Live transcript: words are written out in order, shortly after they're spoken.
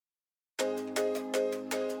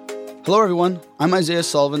Hello, everyone. I'm Isaiah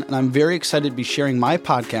Sullivan, and I'm very excited to be sharing my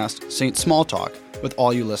podcast, St. Small Talk, with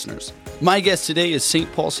all you listeners. My guest today is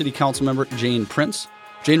St. Paul City Council member Jane Prince.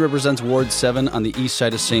 Jane represents Ward 7 on the east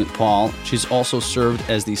side of St. Paul. She's also served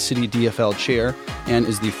as the City DFL chair and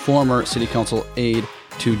is the former City Council aide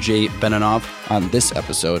to Jay Beninoff on this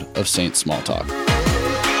episode of St. Small Talk.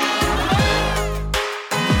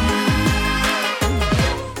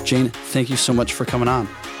 Jane, thank you so much for coming on.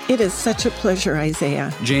 It is such a pleasure,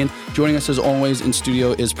 Isaiah. Jane, joining us as always in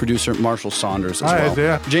studio is producer Marshall Saunders as well. Hi,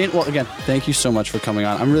 Isaiah. Jane, well, again, thank you so much for coming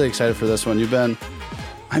on. I'm really excited for this one.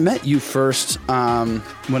 I met you first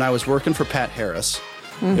when I was working for Pat Harris.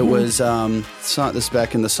 Mm-hmm. It was,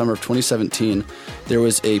 back in the summer of 2017. There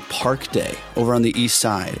was a park day over on the east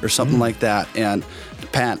side or something like that. And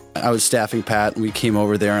I was staffing Pat, and we came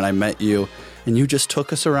over there and I met you. And you just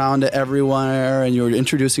took us around to everywhere, and you were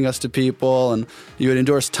introducing us to people, and you had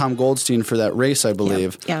endorsed Tom Goldstein for that race, I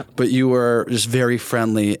believe. Yeah. But you were just very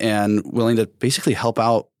friendly and willing to basically help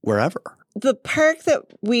out wherever. The park that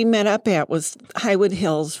we met up at was Highwood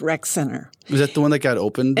Hills Rec Center. Was that the one that got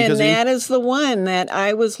opened? And that is the one that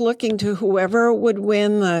I was looking to whoever would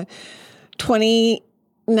win the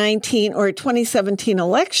 2019 or 2017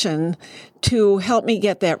 election to help me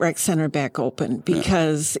get that rec center back open,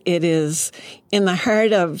 because it is in the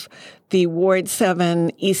heart of the Ward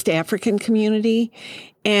 7 East African community,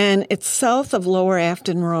 and it's south of Lower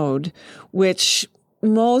Afton Road, which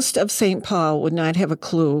most of St. Paul would not have a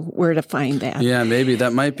clue where to find that. Yeah, maybe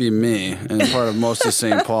that might be me and part of most of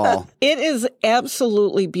St. Paul. It is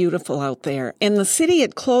absolutely beautiful out there. And the city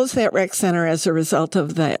had closed that rec center as a result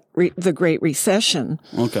of the Great Recession.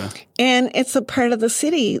 Okay. And it's a part of the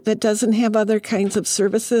city that doesn't have other kinds of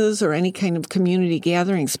services or any kind of community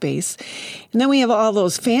gathering space. And then we have all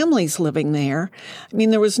those families living there. I mean,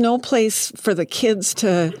 there was no place for the kids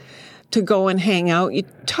to go and hang out. You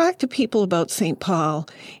talk to people about St. Paul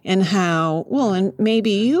and how, and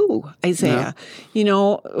maybe you, Isaiah,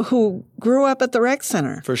 who grew up at the rec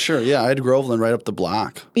center. For sure. Yeah, I had Groveland right up the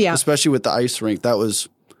block. Yeah. Especially with the ice rink. That was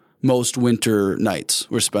most winter nights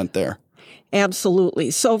were spent there.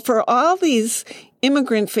 Absolutely. So for all these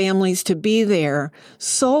immigrant families to be there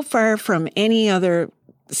so far from any other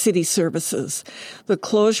city services, the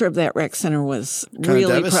closure of that rec center was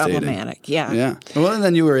really problematic. Yeah. Yeah. Well, and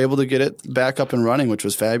then you were able to get it back up and running, which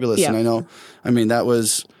was fabulous. Yeah. And that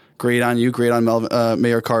was great on you, great on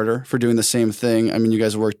Mayor Carter for doing the same thing. I mean, you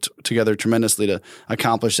guys worked together tremendously to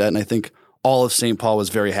accomplish that. And I think all of St. Paul was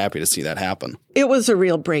very happy to see that happen. It was a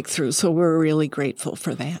real breakthrough. So we're really grateful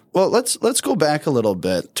for that. Well, let's go back a little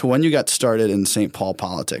bit to when you got started in St. Paul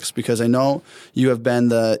politics, because I know you have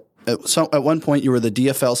been at one point, you were the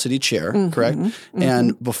DFL city chair, correct? Mm-hmm.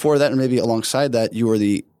 And before that, and maybe alongside that, you were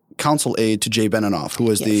the council aide to Jay Beninoff, who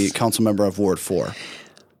was the council member of Ward 4.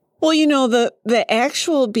 Well, the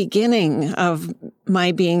actual beginning of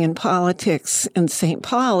my being in politics in St.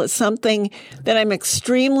 Paul is something that I'm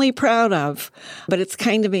extremely proud of, but it's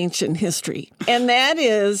kind of ancient history. And that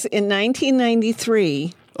is in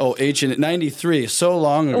 1993. Oh, ancient 93, so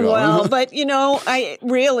long ago. Well, but 28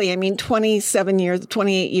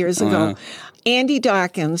 years ago, Andy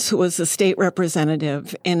Dawkins, who was a state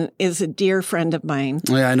representative and is a dear friend of mine.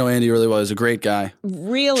 Yeah, I know Andy really well. He's a great guy.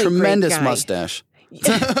 Really tremendous great guy. Mustache.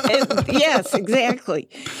 Yes, exactly.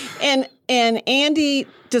 And Andy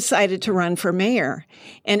decided to run for mayor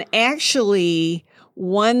and actually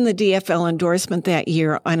won the DFL endorsement that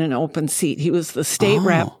year on an open seat. He was the state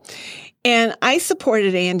rep. And I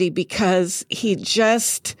supported Andy because he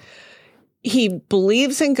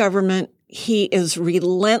believes in government. He is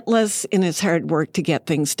relentless in his hard work to get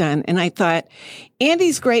things done. And I thought,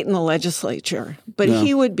 Andy's great in the legislature, but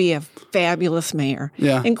he would be a fabulous mayor.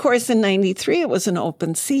 Yeah. And of course, in 93, it was an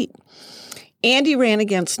open seat. Andy ran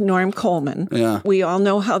against Norm Coleman. Yeah. We all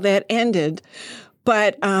know how that ended.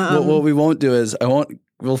 But what we won't do is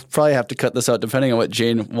we'll probably have to cut this out depending on what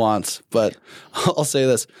Jane wants. But I'll say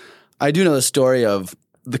this. I do know the story of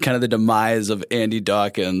the demise of Andy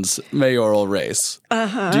Dawkins' mayoral race.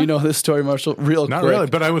 Do you know this story, Marshall? Not really,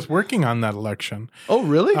 but I was working on that election. Oh,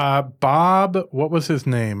 really? Bob, what was his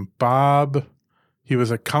name? Bob, he was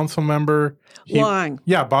a council member. Long.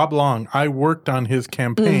 Yeah, Bob Long. I worked on his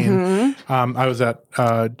campaign. I was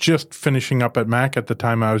just finishing up at Mac at the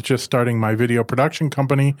time. I was just starting my video production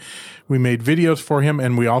company. We made videos for him,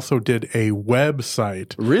 and we also did a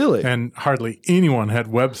website. Really? And hardly anyone had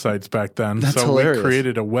websites back then. That's so hilarious. We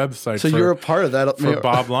created a website so you're a part of that for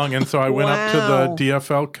Bob Long. And so I went up to the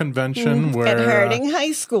DFL convention where at Harding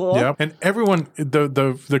High School. Yep. And everyone,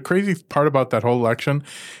 the crazy part about that whole election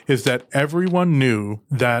is that everyone knew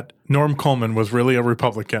that Norm Coleman was really a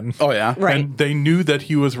Republican. Oh, yeah? Right. And they knew that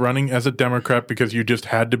he was running as a Democrat because you just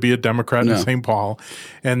had to be a Democrat in St. Paul.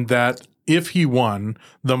 And that if he won,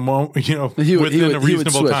 within a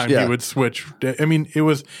reasonable time, he would switch. I mean, it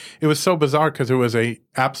was so bizarre because it was a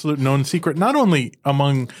absolute known secret, not only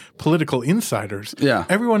among political insiders. Yeah.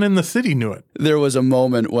 Everyone in the city knew it. There was a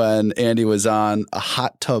moment when Andy was on a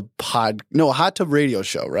hot tub radio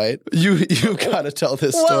show, right? You got to tell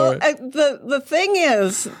this story. The thing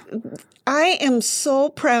is, I am so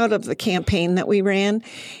proud of the campaign that we ran.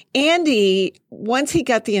 Andy, once he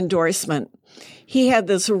got the endorsement, he had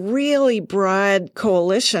this really broad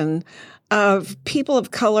coalition of people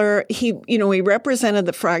of color. He represented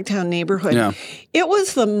the Frogtown neighborhood. Yeah. It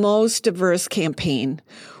was the most diverse campaign.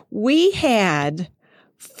 We had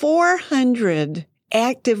 400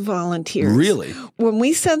 active volunteers. Really? When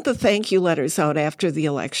we sent the thank you letters out after the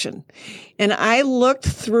election, and I looked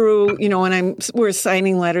through, we're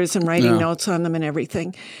signing letters and writing notes on them and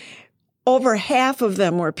everything. Over half of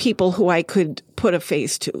them were people who I could put a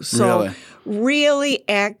face to. So really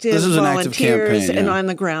active volunteers and on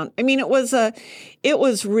the ground. I mean, it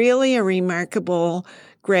was really a remarkable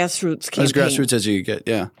grassroots campaign. As grassroots as you get,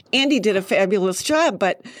 yeah. Andy did a fabulous job,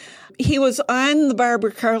 but he was on the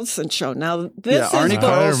Barbara Carlson show. Now, this is Arnie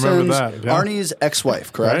Carlson's, I remember that. Yeah. Arnie's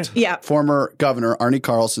ex-wife, correct? Right. Yeah. Former governor Arnie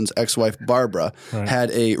Carlson's ex-wife, Barbara, had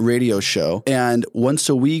a radio show. And once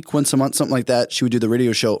a week, once a month, something like that, she would do the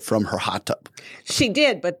radio show from her hot tub. She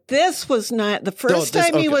did, but this was not, the first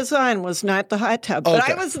time he was on was not the hot tub. But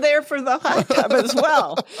I was there for the hot tub as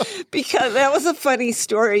well, because that was a funny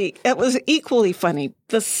story. It was equally funny.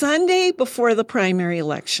 The Sunday before the primary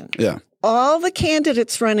election. Yeah. All the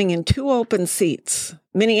candidates running in 2 open seats.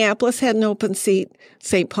 Minneapolis had an open seat.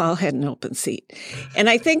 St. Paul had an open seat. And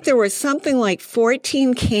I think there were something like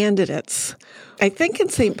 14 candidates. I think in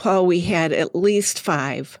St. Paul we had at least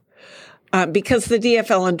 5. Because the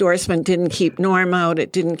DFL endorsement didn't keep Norm out.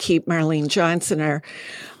 It didn't keep Marlene Johnson, our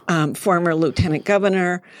former lieutenant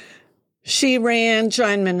governor. She ran.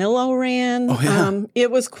 John Manillo ran. Oh, yeah.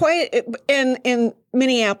 It was and in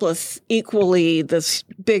Minneapolis, equally this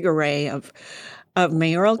big array of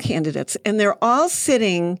mayoral candidates. And they're all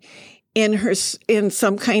sitting in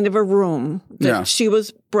some kind of a room that she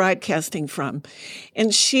was broadcasting from.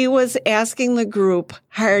 And she was asking the group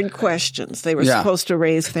hard questions. They were supposed to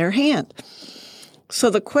raise their hand.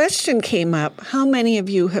 So the question came up, how many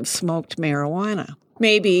of you have smoked marijuana?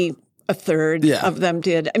 Maybe a third of them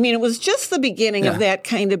did. I mean, it was just the beginning of that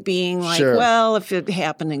kind of being like, well, if it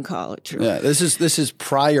happened in college. Yeah, this is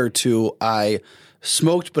prior to I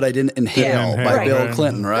smoked but I didn't inhale by Bill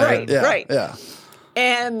Clinton, right? Right. Yeah.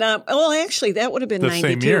 And, actually, that would have been the 92.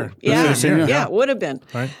 Same year. Yeah, it would have been.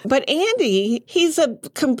 Right. But Andy, he's a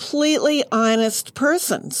completely honest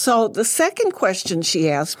person. So the second question she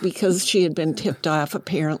asked, because she had been tipped off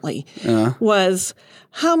apparently, was,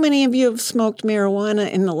 how many of you have smoked marijuana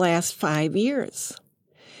in the last 5 years?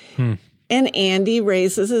 And Andy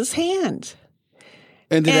raises his hand.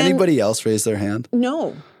 And did anybody else raise their hand?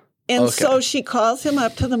 No. And so she calls him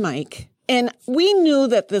up to the mic. And we knew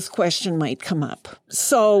that this question might come up.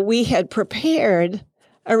 So we had prepared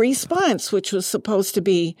a response, which was supposed to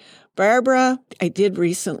be, Barbara, I did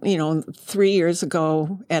recently, 3 years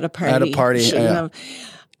ago at a party.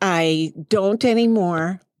 I don't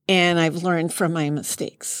anymore, and I've learned from my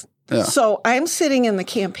mistakes. Yeah. So I'm sitting in the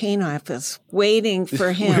campaign office waiting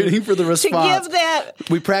for him. Waiting for the response. To give that.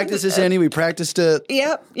 We practiced this, Andy. We practiced it.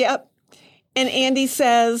 Yep. And Andy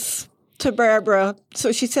says to Barbara,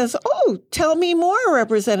 so she says, oh, tell me more,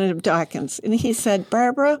 Representative Dawkins. And he said,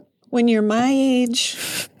 Barbara, when you're my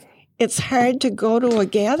age, it's hard to go to a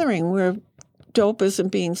gathering where dope isn't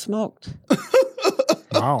being smoked.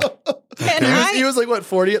 Wow. And he was like, what,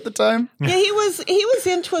 40 at the time? Yeah, he was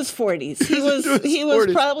into his 40s. He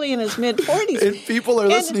was probably in his mid 40s. And people are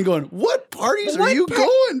listening going, what parties are you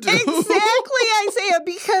going to? Exactly, Isaiah,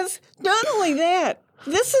 because not only that,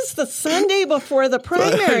 this is the Sunday before the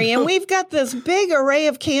primary, and we've got this big array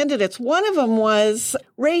of candidates. One of them was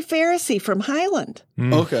Ray Pharisee from Highland.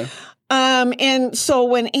 Okay. And so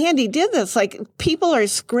when Andy did this, like, people are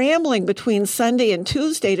scrambling between Sunday and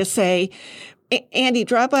Tuesday to say, Andy,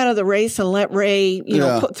 drop out of the race and let Ray,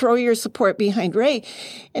 throw your support behind Ray.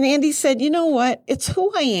 And Andy said, you know what? It's who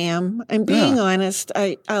I am. I'm being honest.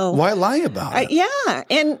 I'll. Why lie about it? Yeah.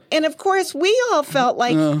 And of course, we all felt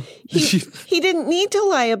like he didn't need to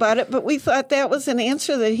lie about it, but we thought that was an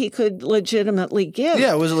answer that he could legitimately give.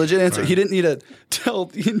 Yeah, it was a legit answer. Right. He didn't need to tell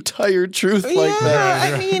the entire truth like that.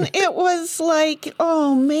 Yeah, I mean, it was like,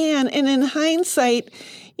 oh, man. And in hindsight,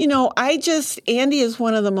 Andy is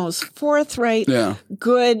one of the most forthright,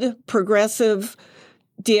 good, progressive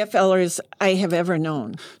DFLers I have ever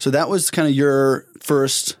known. So that was kind of your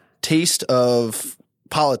first taste of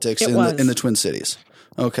politics in the Twin Cities.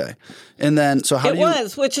 Okay. And then, so how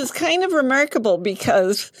which is kind of remarkable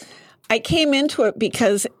because I came into it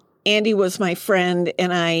because Andy was my friend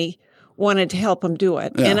and I wanted to help him do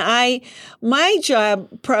it. Yeah. And my job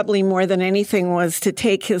probably more than anything was to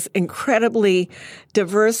take his incredibly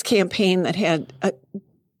diverse campaign that had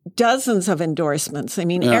dozens of endorsements. I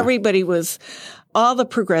mean, everybody was all the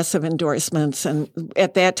progressive endorsements and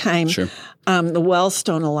at that time, the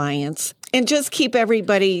Wellstone Alliance, and just keep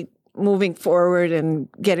everybody moving forward and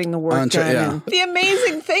getting the work done. Yeah. And the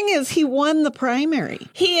amazing thing is he won the primary.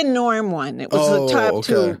 He and Norm won. It was the top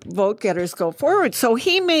two vote getters go forward. So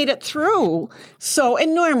he made it through.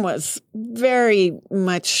 And Norm was very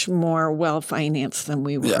much more well-financed than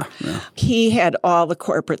we were. Yeah. He had all the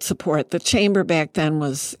corporate support. The chamber back then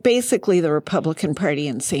was basically the Republican Party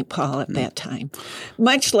in St. Paul at that time.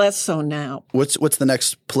 Much less so now. What's the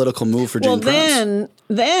next political move for Jane Crouse?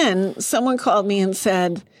 Then someone called me and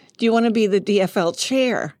said, do you want to be the DFL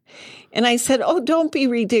chair? And I said, oh, don't be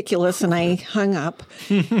ridiculous. And I hung up.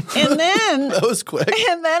 And then that was quick.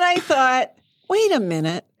 And then I thought, wait a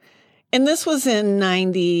minute. And this was in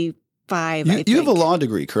 95, I think. You have a law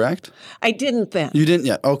degree, correct? I didn't then. You didn't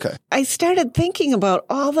yet? Okay. I started thinking about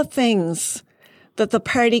all the things that the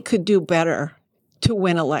party could do better to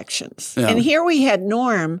win elections. Yeah. And here we had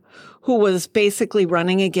Norm, who was basically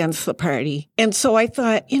running against the party. And so I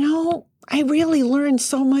thought, I really learned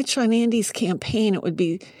so much on Andy's campaign. It would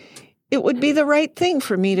be the right thing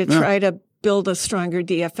for me to try to build a stronger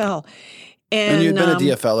DFL. And you'd been a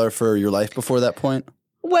DFLer for your life before that point?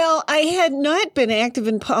 Well, I had not been active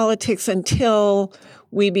in politics until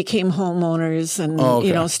we became homeowners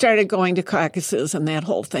and, started going to caucuses and that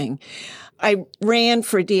whole thing. I ran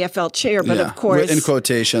for DFL chair, but of course, in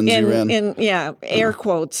quotations, you ran. Air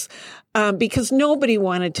quotes. Because nobody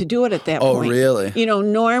wanted to do it at that point. Oh, really?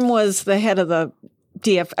 Norm was the head of the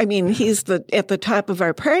DF. I mean, he's at the top of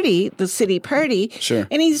our party, the city party. Sure.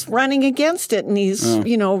 And he's running against it. And he's,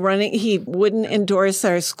 running. He wouldn't endorse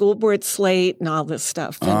our school board slate and all this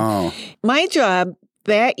stuff. And my job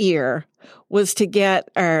that year was to get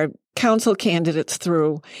our council candidates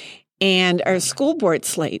through and our school board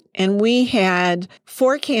slate. And we had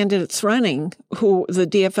 4 candidates running who the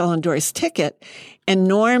DFL endorsed ticket. And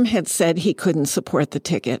Norm had said he couldn't support the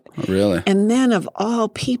ticket. Oh, really? And then of all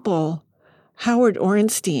people, Howard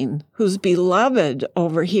Ornstein, who's beloved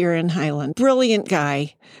over here in Highland, brilliant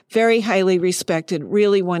guy, very highly respected,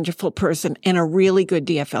 really wonderful person, and a really good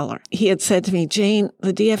DFLer. He had said to me, Jane,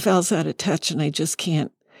 the DFL's out of touch and I just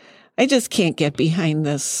can't get behind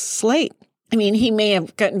this slate. I mean, he may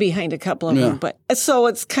have gotten behind a couple of them, but so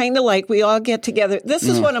it's kind of like we all get together. This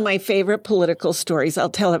is one of my favorite political stories. I'll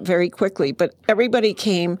tell it very quickly, but everybody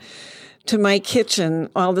came to my kitchen,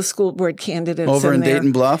 all the school board candidates. Over in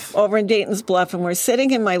Dayton Bluff? Over in Dayton's Bluff. And we're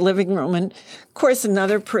sitting in my living room. And, of course,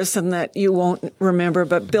 another person that you won't remember,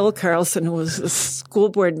 but Bill Carlson, who was a school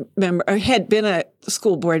board member, or had been a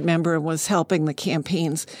school board member and was helping the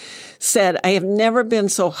campaigns, said, I have never been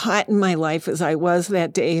so hot in my life as I was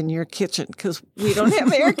that day in your kitchen because we don't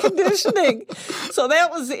have air conditioning. So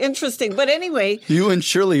that was interesting. But anyway. You and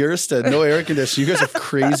Shirley Ersted, no air conditioning. You guys are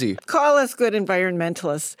crazy. Call us good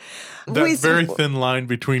environmentalists. That very thin line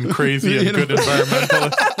between crazy and good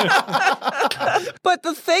environmentalists. But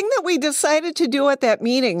the thing that we decided to do at that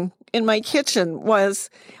meeting in my kitchen was,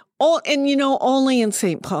 only in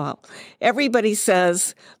St. Paul, everybody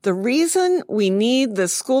says the reason we need the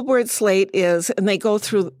school board slate is, and they've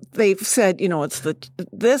said, it's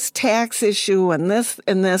this tax issue and this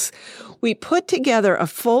and this. We put together a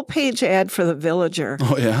full-page ad for the Villager.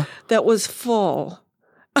 Oh, yeah? That was full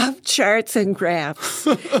of charts and graphs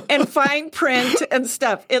and fine print and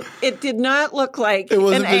stuff. It did not look like it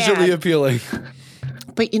wasn't visually ad. Appealing.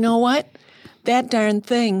 But you know what? That darn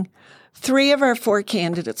thing, 3 of our 4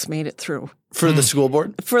 candidates made it through. For the school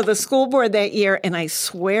board? For the school board that year. And I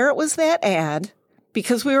swear it was that ad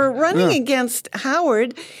because we were running against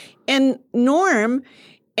Howard and Norm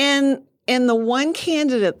and the one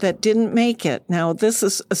candidate that didn't make it. Now, this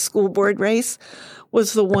is a school board race.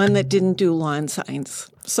 Was the one that didn't do lawn signs.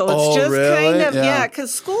 So it's just really? kind of,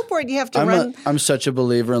 because school board, you have to run. I'm such a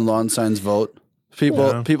believer in lawn signs vote.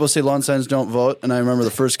 People say lawn signs don't vote. And I remember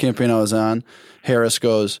the first campaign I was on, Harris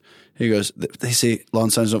goes, He goes, they say lawn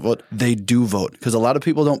signs don't vote. They do vote because a lot of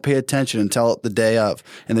people don't pay attention until the day of,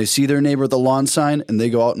 and they see their neighbor with a lawn sign, and they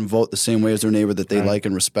go out and vote the same way as their neighbor that they like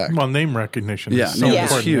and respect. Well, name recognition is so name Yeah.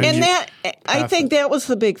 important. huge. And that, I think that was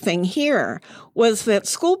the big thing here, was that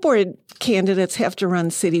school board candidates have to run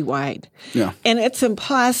citywide. Yeah. And it's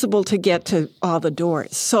impossible to get to all the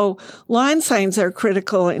doors. So lawn signs are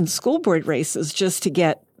critical in school board races just to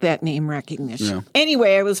get that name recognition. Yeah.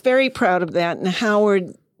 Anyway, I was very proud of that, and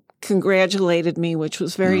Howard congratulated me, which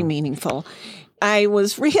was very meaningful. I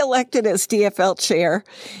was reelected as DFL chair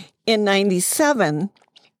in 97,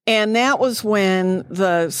 and that was when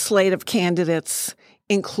the slate of candidates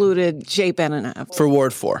included Jay Beninoff. For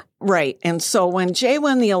Ward 4. Right. And so when Jay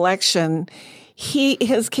won the election,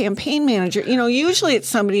 his campaign manager, usually it's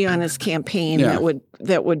somebody on his campaign Yeah.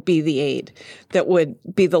 that would be the aide, that would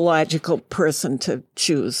be the logical person to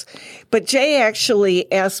choose. But Jay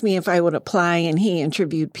actually asked me if I would apply, and he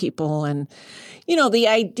interviewed people. And, the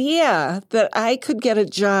idea that I could get a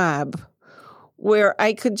job where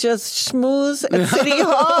I could just schmooze at City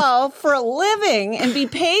Hall for a living and be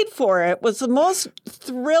paid for it was the most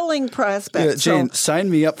thrilling prospect. Yeah, Jane, So, sign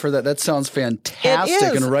me up for that. That sounds fantastic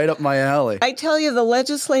It is. and right up my alley. I tell you, the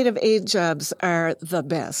legislative aid jobs are the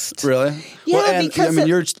best. Really? Yeah, well, and, because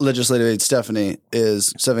your legislative aide, Stephanie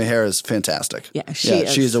Harris, is fantastic. Yeah, she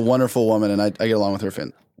is. She's a wonderful woman, and I get along with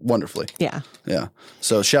her wonderfully. Yeah. Yeah.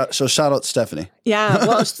 So shout out Stephanie. Yeah.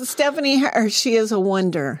 Well, Stephanie, she is a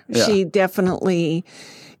wonder. Yeah. She definitely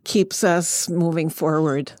keeps us moving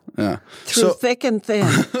forward Yeah. through thick and thin.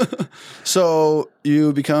 So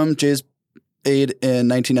you become Jay's aide in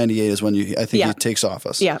 1998 is when he takes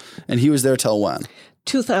office. Yeah. And he was there till when?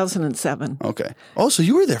 2007. Okay. Oh, so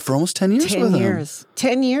you were there for almost 10 years 10 with him. years.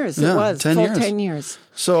 10 years Yeah, it was. 10 full years. 10 years.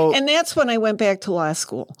 So, And that's when I went back to law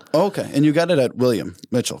school. okay. And you got it at William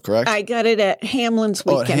Mitchell, correct? I got it at Hamlin's at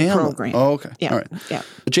weekend Hamlin. program. Oh, okay. Yeah. All right. Yeah.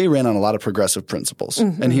 Jay ran on a lot of progressive principles,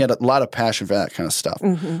 and he had a lot of passion for that kind of stuff.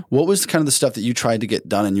 What was kind of the stuff that you tried to get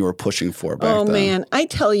done and you were pushing for back Oh, then? man. I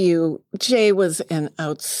tell you, Jay was an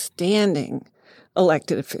outstanding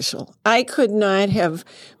elected official. I could not have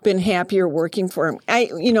been happier working for him.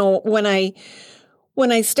 When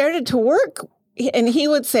I started to work, and he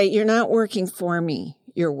would say, "You're not working for me,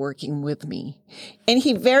 you're working with me." And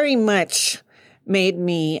he very much made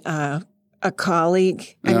me a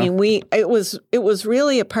colleague. Yeah. I mean, it was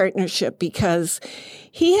really a partnership because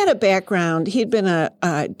he had a background. He'd been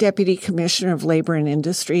a deputy commissioner of labor and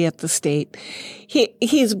industry at the state.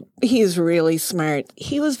 He's really smart.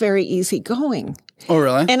 He was very easygoing. Oh,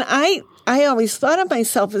 really? And I always thought of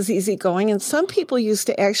myself as easygoing, and some people used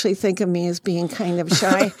to actually think of me as being kind of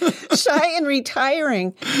shy and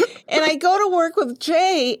retiring. And I go to work with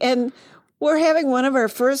Jay, and we're having one of our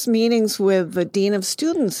first meetings with the dean of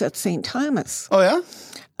students at St. Thomas. Oh, yeah?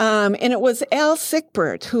 And it was Al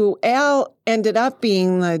Sickbert, who Al ended up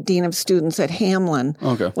being the dean of students at Hamlin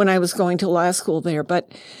when I was going to law school there.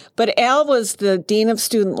 But Al was the dean of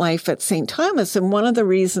student life at St. Thomas, and one of the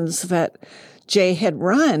reasons that Jay had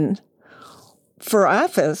run for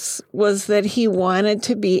office was that he wanted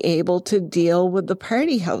to be able to deal with the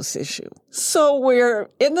party house issue. So we're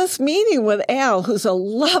in this meeting with Al, who's a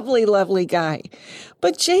lovely, lovely guy.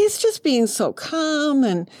 But Jay's just being so calm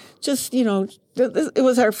and just, it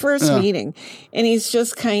was our first meeting. And he's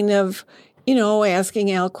just kind of,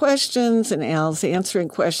 asking Al questions, and Al's answering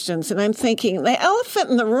questions. And I'm thinking, the elephant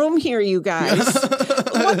in the room here, you guys.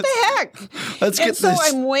 What the heck?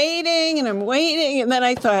 I'm waiting and I'm waiting. And then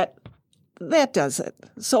I thought, that does it.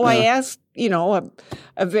 So I asked,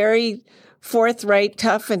 a very forthright,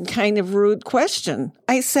 tough, and kind of rude question.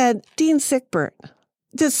 I said, Dean Sickbert,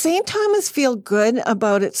 does St. Thomas feel good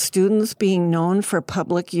about its students being known for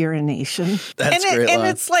public urination? That's a great And line.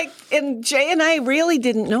 it's like, and Jay and I really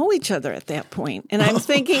didn't know each other at that point. And I'm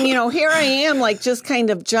thinking, here I am, like just kind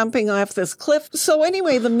of jumping off this cliff. So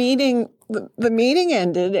anyway, the meeting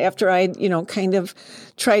ended after I, kind of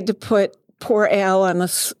tried to put poor Al on the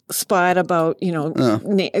spot about,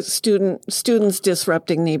 students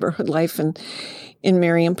disrupting neighborhood life in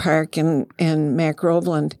Merriam Park and Mac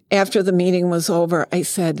Groveland. After the meeting was over, I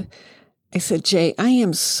said, Jay, I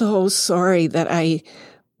am so sorry that I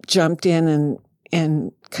jumped in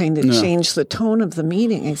and kind of changed the tone of the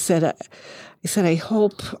meeting. I said,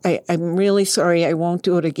 I'm really sorry. I won't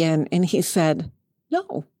do it again. And he said,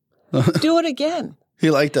 no, do it again. He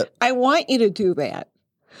liked it. I want you to do that.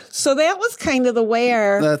 So that was kind of the way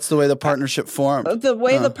That's the way the partnership formed.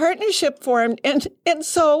 The partnership formed. And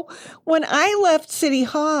so when I left City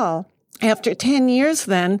Hall after 10 years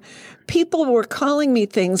then, people were calling me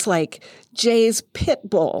things like Jay's Pit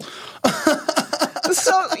Bull.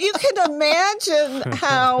 So you can imagine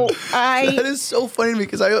how That is so funny to me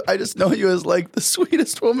because I just know you as like the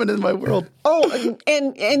sweetest woman in my world. Oh,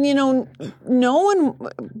 and you know, no one,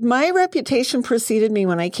 my reputation preceded me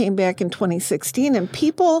when I came back in 2016, and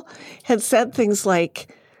people had said things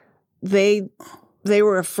like they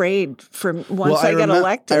were afraid from once I got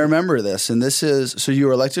elected. I remember this, and this is, so you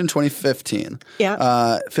were elected in 2015.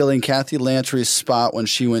 Yeah. Filling Kathy Lantry's spot when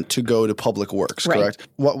she went to go to Public Works, Right. correct?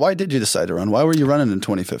 Why did you decide to run? Why were you running in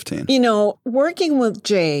 2015? You know, working with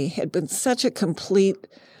Jay had been such a complete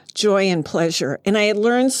joy and pleasure. And I had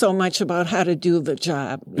learned so much about how to do the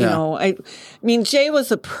job. You know, I mean, Jay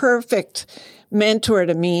was a perfect mentor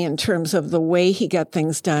to me in terms of the way he got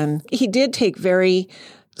things done. He did take very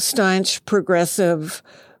staunch, progressive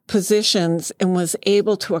positions and was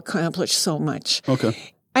able to accomplish so much.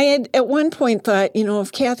 Okay. I had at one point thought, you know,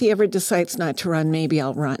 if Kathy ever decides not to run, maybe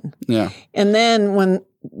I'll run. Yeah. And then when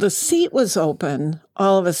the seat was open,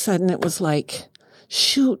 all of a sudden it was like,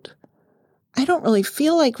 shoot, I don't really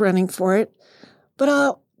feel like running for it, but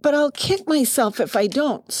I'll kick myself if I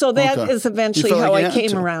don't. So that is eventually how I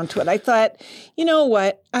came around to it. I thought, you know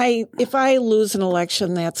what? If I lose an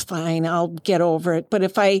election, that's fine. I'll get over it. But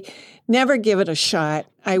if I never give it a shot,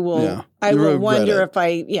 I will. I will wonder if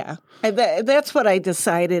that's what I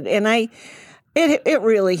decided, and it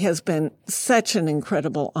really has been such an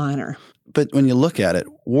incredible honor. But when you look at it,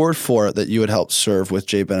 Ward 4 that you had helped serve with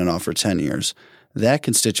Jay Beninoff for 10 years, that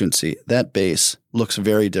constituency, that base looks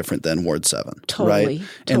very different than Ward 7. Totally. Right?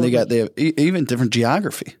 And they have even different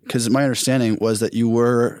geography. Because my understanding was that you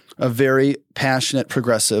were a very passionate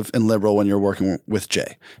progressive and liberal when you were working with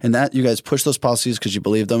Jay. And that you guys pushed those policies because you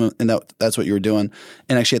believed them, and that's what you were doing.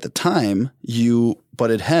 And actually at the time, you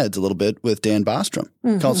butted heads a little bit with Dan Bostrom,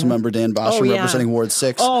 Councilmember Dan Bostrom, representing Ward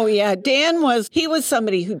 6. Oh, yeah. Dan was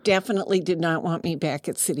somebody who definitely did not want me back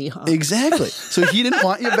at City Hall. Exactly. So he didn't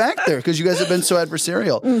want you back there because you guys have been so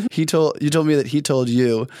adversarial. You told me that he told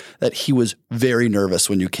you that he was very nervous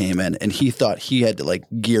when you came in, and he thought he had to like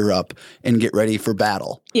gear up and get ready for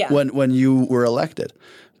battle when you were elected.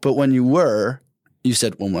 But when you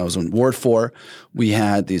said, when I was in Ward 4, we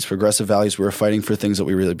had these progressive values. We were fighting for things that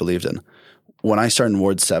we really believed in. When I started in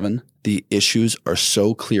Ward 7, the issues are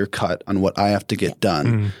so clear cut on what I have to get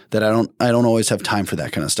done that I don't always have time for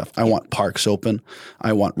that kind of stuff. I want parks open.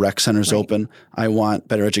 I want rec centers open. I want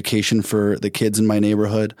better education for the kids in my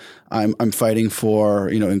neighborhood. I'm fighting for,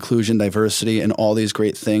 inclusion, diversity, and all these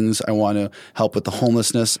great things. I want to help with the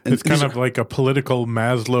homelessness. And it's kind of like a political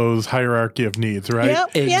Maslow's hierarchy of needs, right?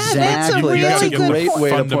 Yep. Exactly. Yeah, that's a really good great point. way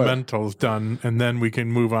to put it. Fundamentals done, and then we can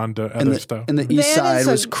move on to other stuff. And the East Side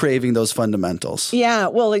was craving those fundamentals. Yeah,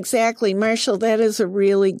 well, exactly. Marshall, that is a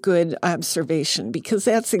really good observation because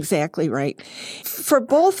that's exactly right. For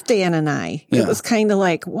both Dan and I, it was kind of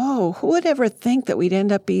like, whoa, who would ever think that we'd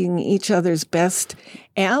end up being each other's best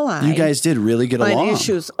ally? You guys did really get along. On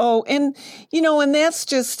issues. Oh, and, and that's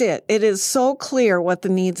just it. It is so clear what the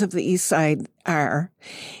needs of the East Side are,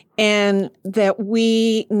 and that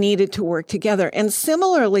we needed to work together. And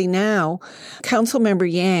similarly now, Councilmember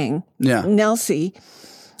Yang, Nelsie,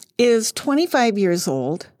 is 25 years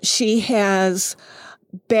old. She has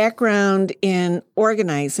background in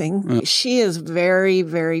organizing. She is very,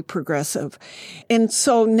 very progressive. And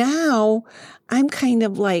so now I'm kind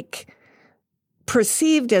of like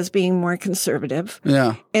perceived as being more conservative.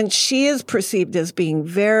 Yeah. And she is perceived as being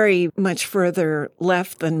very much further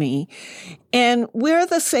left than me. And we're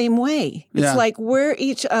the same way. It's like we're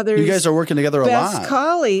each other's You guys are working together a lot. best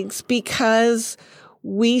colleagues because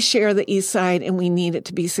we share the East Side and we need it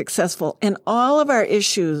to be successful. And all of our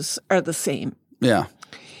issues are the same. Yeah.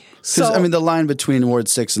 So, the line between Ward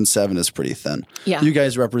 6 and 7 is pretty thin. Yeah. You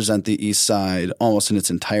guys represent the East Side almost in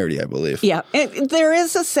its entirety, I believe. Yeah. And there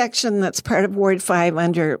is a section that's part of Ward 5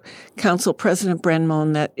 under Council President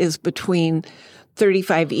Brenmone that is between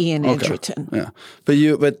 35E and Edgerton. Yeah.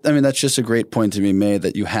 But that's just a great point to be made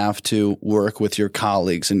that you have to work with your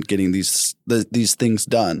colleagues in getting these things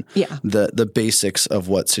done. Yeah. The basics of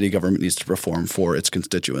what city government needs to perform for its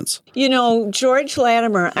constituents. George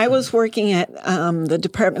Latimer, I was working at the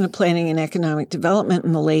Department of Planning and Economic Development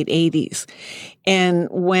in the late 80s. And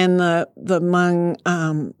when the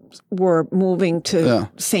Hmong were moving to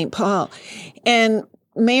St. Paul, and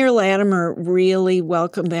Mayor Latimer really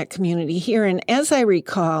welcomed that community here. And as I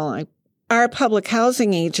recall, our public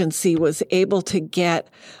housing agency was able to get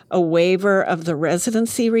a waiver of the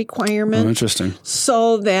residency requirement. Oh, interesting.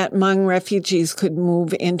 So that Hmong refugees could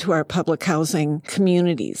move into our public housing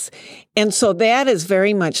communities. And so that is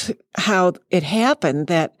very much how it happened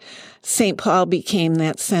that St. Paul became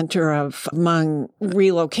that center of Hmong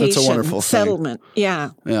relocation, That's a wonderful settlement. thing. Yeah.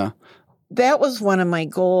 Yeah. that was one of my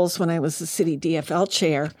goals when I was the city DFL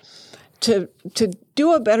chair, to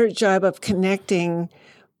do a better job of connecting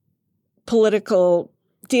political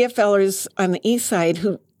DFLers on the east side,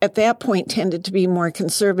 who at that point tended to be more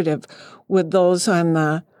conservative, with those on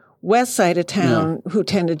the west side of town who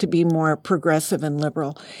tended to be more progressive and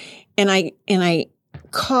liberal. And I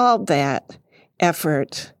called that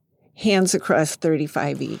effort Hands Across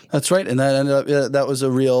 35E. That's right. And that ended up, that was a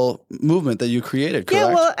real movement that you created,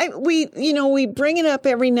 correct? Yeah, well, we bring it up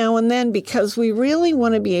every now and then because we really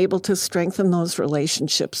want to be able to strengthen those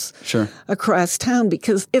relationships across town,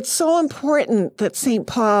 because it's so important that St.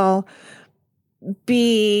 Paul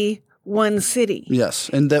be one city. Yes,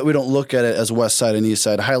 and that we don't look at it as West Side and East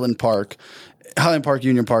Side, Highland Park,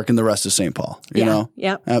 Union Park, and the rest of St. Paul. You know?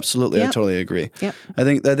 Yeah. Absolutely. Yep. I totally agree. Yep. I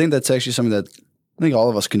think that's actually something that I think all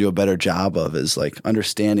of us can do a better job of, is like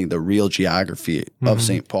understanding the real geography of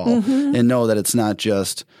St. Paul and know that it's not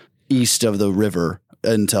just east of the river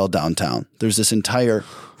until downtown. There's this entire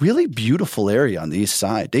really beautiful area on the east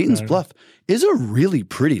side. Dayton's Bluff is a really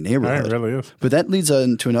pretty neighborhood. It really is. But that leads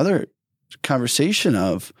into another conversation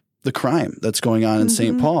of the crime that's going on in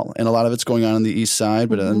St. Paul. And a lot of it's going on the east side,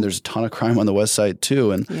 but then there's a ton of crime on the west side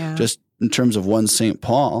too. And just in terms of one St.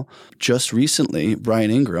 Paul, just recently,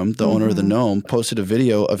 Brian Ingram, the owner of the Nome, posted a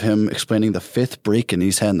video of him explaining the 5th break-in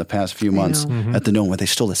he's had in the past few months at the Nome, where they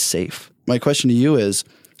stole a safe. My question to you is,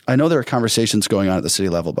 I know there are conversations going on at the city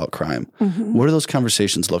level about crime. What do those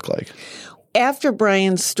conversations look like? After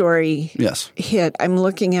Brian's story hit, I'm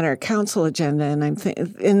looking at our council agenda, and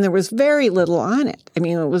and there was very little on it. I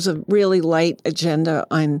mean, it was a really light agenda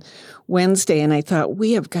on Wednesday, and I thought,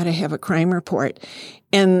 we have got to have a crime report.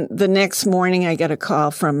 And the next morning, I got a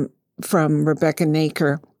call from Rebecca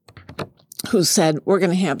Naker, who said, we're going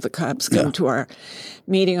to have the cops come to our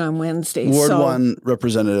meeting on Wednesday. Ward 1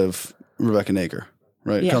 Representative Rebecca Naker.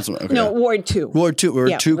 Right, Councilman. Okay. No, Ward 2. Ward 2. We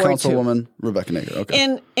were 2 Councilwoman Rebecca Naker.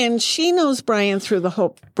 Okay. And she knows Brian through the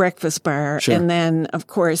Hope Breakfast Bar. And then, of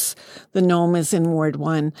course, the Nome is in Ward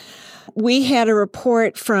 1. We had a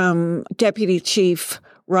report from Deputy Chief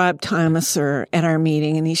Rob Thomaser at our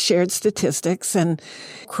meeting, and he shared statistics, and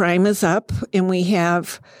crime is up, and we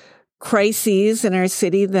have crises in our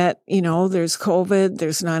city that, there's COVID,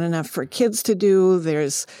 there's not enough for kids to do.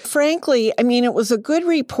 Frankly, it was a good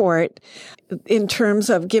report in terms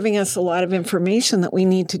of giving us a lot of information that we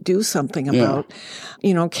need to do something about,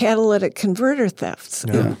 catalytic converter thefts.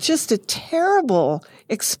 Just a terrible,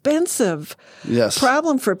 expensive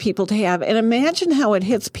problem for people to have. And imagine how it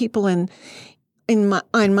hits people on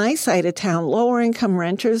my side of town, lower income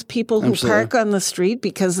renters, people who park on the street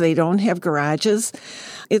because they don't have garages.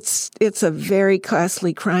 It's a very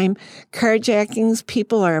costly crime. Carjackings,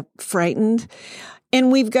 people are frightened. And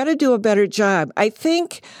we've got to do a better job. I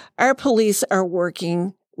think our police are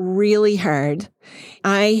working really hard.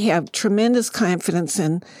 I have tremendous confidence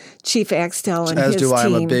in Chief Axtell and his team. As do I.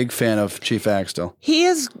 I'm a big fan of Chief Axtell. He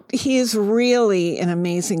is really an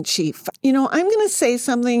amazing chief. I'm going to say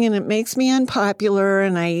something, and it makes me unpopular,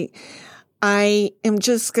 and I am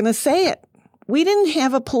just going to say it. We didn't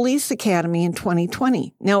have a police academy in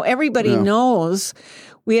 2020. Now, everybody knows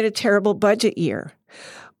we had a terrible budget year.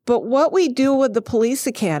 But what we do with the police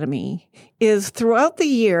academy is throughout the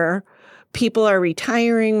year, people are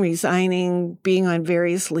retiring, resigning, being on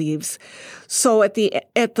various leaves. So at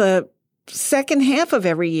the second half of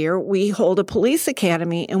every year, we hold a police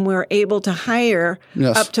academy, and we're able to hire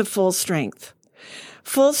up to full strength.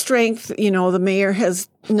 Full strength, the mayor has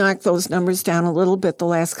knocked those numbers down a little bit the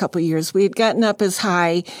last couple of years. We had gotten up as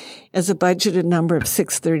high as a budgeted number of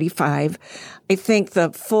 635. I think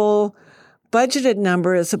the full budgeted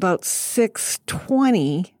number is about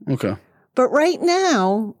 620. Okay. But right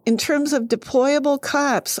now, in terms of deployable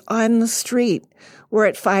cops on the street, we're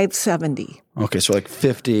at 570. Okay, so like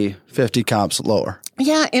 50 cops lower.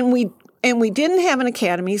 Yeah, and we didn't have an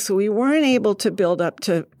academy, so we weren't able to build up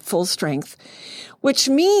to full strength, which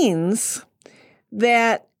means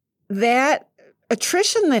that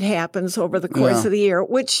attrition that happens over the course of the year,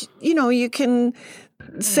 which, you can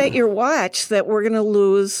set your watch that we're going to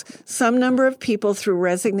lose some number of people through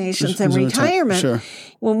resignations and retirement.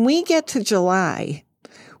 When we get to July,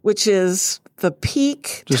 which is the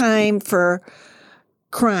peak time for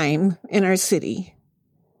crime in our city,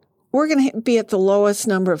 we're going to be at the lowest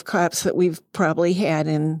number of cops that we've probably had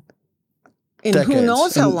in decades, who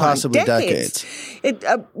knows how long. Possibly decades.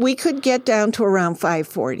 We could get down to around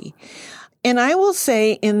 540. And I will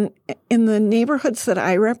say in the neighborhoods that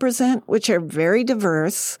I represent, which are very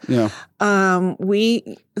diverse,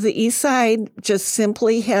 the East Side just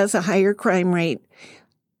simply has a higher crime rate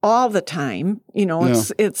all the time. You know,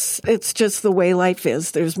 it's just the way life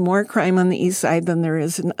is. There's more crime on the east side than there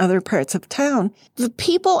is in other parts of town. The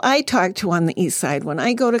people I talk to on the east side, when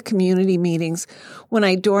I go to community meetings, when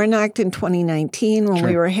I door knocked in 2019, when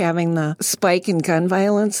we were having the spike in gun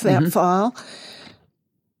violence that fall,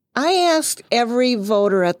 I asked every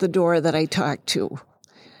voter at the door that I talked to,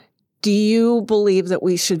 do you believe that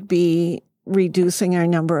we should be reducing our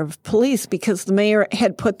number of police? Because the mayor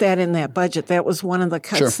had put that in that budget. That was one of the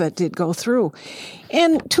cuts that did go through.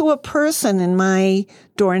 And to a person in my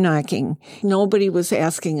door knocking, nobody was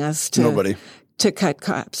asking us to cut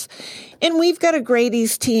cops. And we've got a Great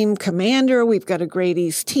East team commander. We've got a Great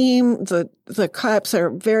East team. The cops are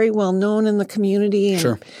very well known in the community,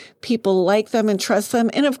 and people like them and trust them.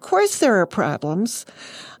 And of course there are problems,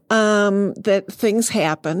 that things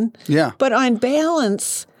happen. Yeah. But on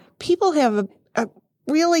balance, people have a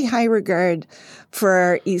really high regard for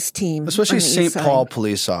our East team. Especially St. Paul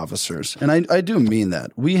police officers. And I do mean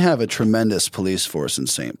that. We have a tremendous police force in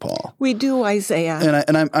St. Paul. We do, Isaiah.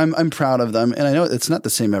 And I'm proud of them. And I know it's not the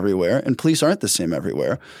same everywhere, and police aren't the same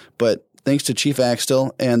everywhere. But thanks to Chief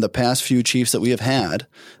Axtell and the past few chiefs that we have had,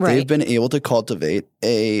 they've been able to cultivate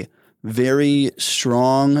a very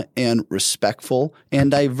strong and respectful and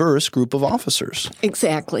diverse group of officers.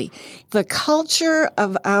 Exactly. The culture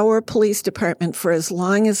of our police department, for as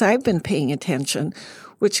long as I've been paying attention,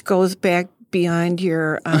 which goes back beyond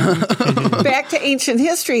your, back to ancient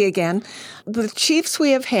history again, the chiefs we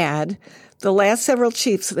have had, the last several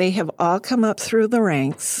chiefs, they have all come up through the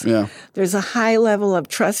ranks. Yeah. There's a high level of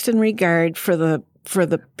trust and regard for the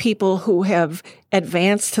people who have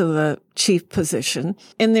advanced to the chief position.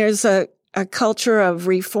 And there's a culture of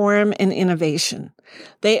reform and innovation.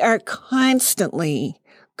 They are constantly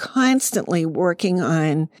working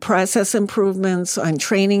on process improvements, on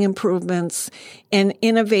training improvements, and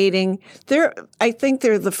innovating. I think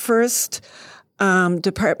they're the first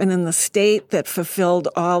department in the state that fulfilled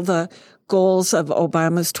all the goals of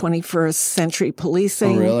Obama's 21st century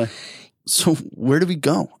policing. Oh, really? So where do we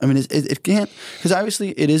go? I mean, it can't – because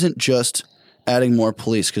obviously it isn't just adding more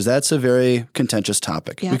police, because that's a very contentious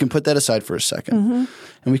topic. Yeah. We can put that aside for a second.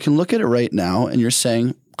 And we can look at it right now, and you're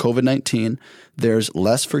saying COVID-19, there's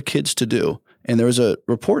less for kids to do. And there was a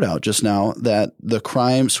report out just now that the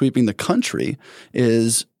crime sweeping the country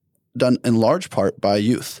is done in large part by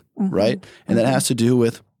youth, right? And that has to do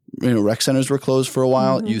with – rec centers were closed for a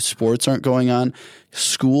while. Youth sports aren't going on.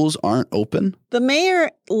 Schools aren't open. The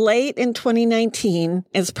mayor, late in 2019,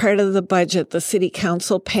 as part of the budget, the city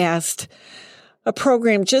council passed a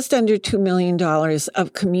program just under $2 million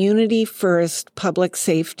of community first public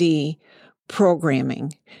safety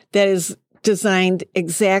programming that is designed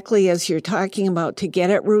exactly as you're talking about, to get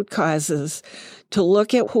at root causes, to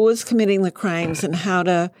look at who is committing the crimes and how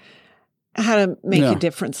to make a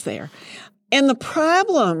difference there. And the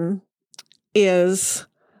problem is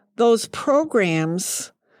those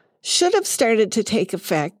programs should have started to take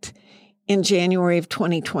effect in January of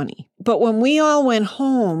 2020. But when we all went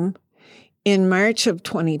home in March of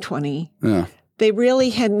 2020, they really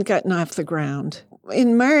hadn't gotten off the ground.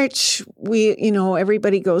 In March,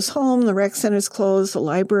 everybody goes home, the rec center's closed, the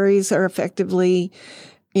libraries are effectively,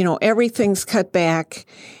 everything's cut back.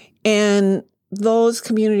 And those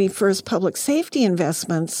community first public safety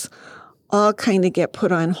investments all kind of get put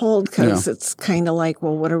on hold, because it's kind of like,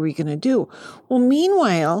 well, what are we going to do? Well,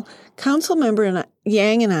 meanwhile, Councilmember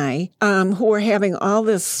Yang and I, who were having all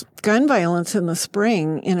this gun violence in the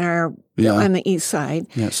spring on the east side,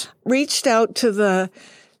 reached out to the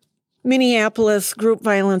Minneapolis Group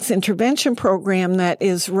Violence Intervention Program that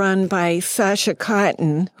is run by Sasha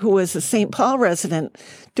Cotton, who is a St. Paul resident,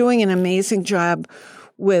 doing an amazing job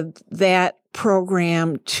with that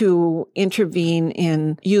program to intervene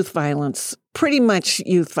in youth violence, pretty much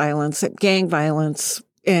youth violence, gang violence,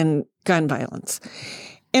 and gun violence.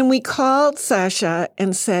 And we called Sasha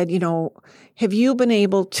and said, have you been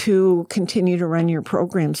able to continue to run your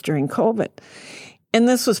programs during COVID? And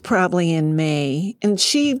this was probably in May. And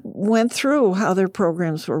she went through how their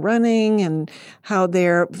programs were running and how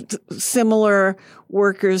they're similar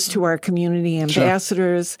workers to our community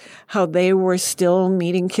ambassadors, how they were still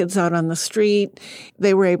meeting kids out on the street.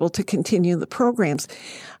 They were able to continue the programs.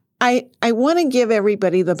 I want to give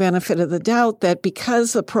everybody the benefit of the doubt that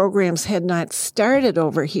because the programs had not started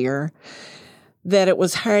over here, that it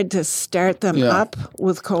was hard to start them up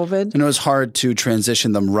with COVID. And it was hard to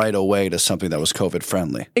transition them right away to something that was COVID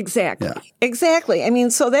friendly. Exactly. Yeah. Exactly. I mean,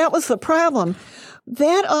 so that was the problem.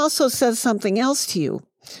 That also says something else to you,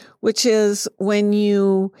 which is when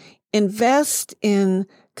you invest in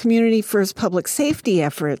community first public safety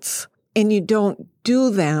efforts and you don't do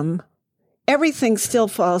them everything still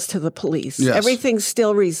falls to the police. Yes. Everything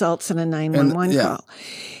still results in a 911 call.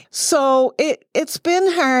 So it's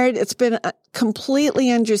been hard. It's been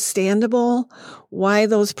completely understandable why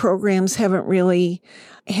those programs haven't really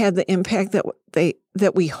had the impact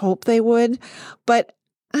that we hope they would. But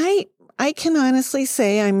I can honestly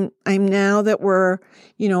say I'm now that we're,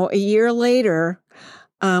 a year later,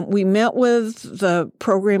 we met with the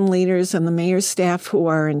program leaders and the mayor's staff who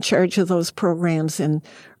are in charge of those programs in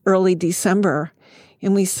early December.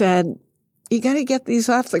 And we said, you got to get these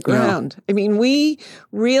off the ground. Yeah. I mean, we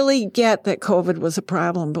really get that COVID was a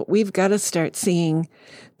problem, but we've got to start seeing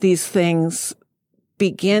these things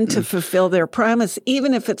begin to fulfill their promise,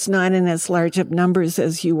 even if it's not in as large of numbers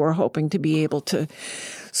as you were hoping to be able to.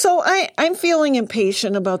 So I'm feeling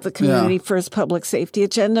impatient about the Community First Public Safety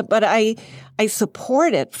agenda, but I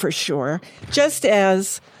support it for sure. Just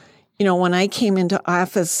as, when I came into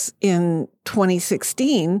office in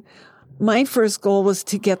 2016, my first goal was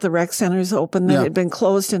to get the rec centers open that had been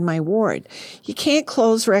closed in my ward. You can't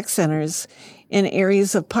close rec centers in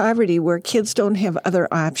areas of poverty where kids don't have other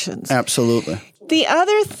options. Absolutely. The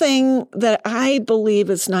other thing that I believe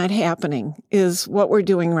is not happening is what we're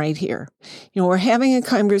doing right here. We're having a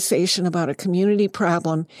conversation about a community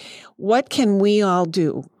problem. What can we all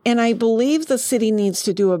do? And I believe the city needs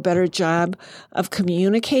to do a better job of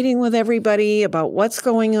communicating with everybody about what's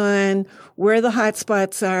going on, where the hot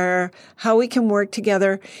spots are, how we can work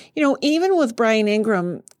together. Even with Brian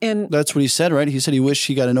Ingram. And that's what he said, right? He said he wished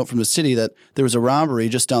he got a note from the city that there was a robbery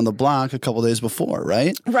just down the block a couple days before,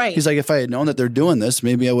 right? Right. He's like, if I had known that they're doing this,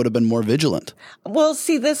 maybe I would have been more vigilant. Well,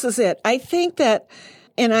 see, this is it. I think that,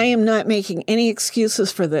 and I am not making any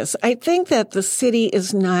excuses for this, I think that the city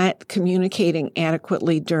is not communicating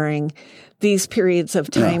adequately during these periods of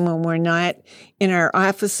time when we're not in our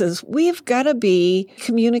offices. We've got to be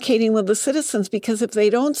communicating with the citizens, because if they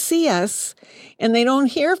don't see us and they don't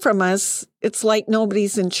hear from us, it's like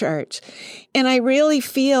nobody's in charge. And I really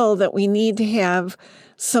feel that we need to have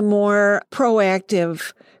some more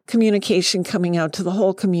proactive communication coming out to the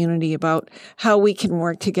whole community about how we can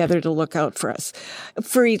work together to look out for us,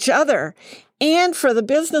 for each other, and for the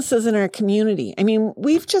businesses in our community. I mean,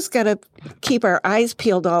 we've just got to keep our eyes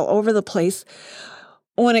peeled all over the place.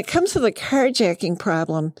 When it comes to the carjacking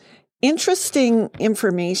problem, interesting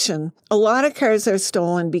information. A lot of cars are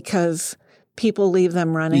stolen because people leave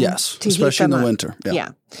them running. Yes, especially in the winter. Yeah.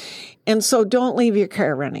 And so don't leave your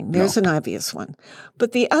car running. There's an obvious one.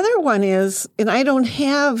 But the other one is, and I don't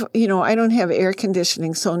have air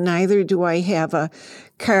conditioning, so neither do I have a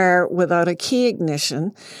car without a key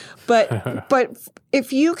ignition. But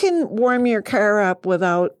if you can warm your car up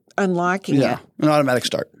without unlocking it. An automatic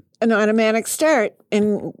start. An automatic start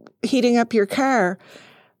and heating up your car,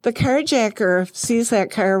 the carjacker sees that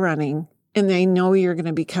car running and they know you're going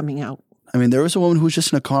to be coming out. I mean, there was a woman who was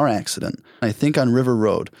just in a car accident, I think on River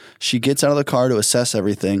Road. She gets out of the car to assess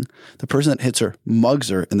everything. The person that hits her mugs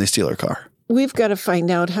her and they steal her car. We've got to find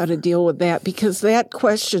out how to deal with that, because that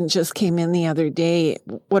question just came in the other day.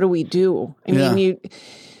 What do we do? I mean,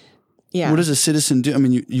 What does a citizen do? I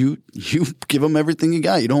mean, you give them everything you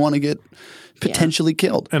got. You don't want to get potentially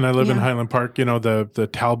killed. And I live in Highland Park. The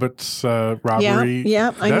Talbot's robbery.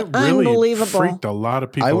 Yeah, that really unbelievable. Freaked a lot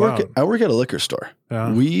of people out. I work at a liquor store.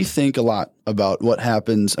 Yeah. We think a lot about what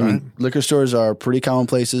happens. I mean, liquor stores are pretty common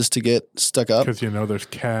places to get stuck up. Because there's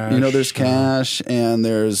cash. There's cash and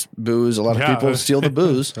there's booze. A lot of people steal the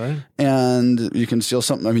booze. Right. And you can steal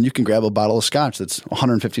something. I mean, you can grab a bottle of scotch that's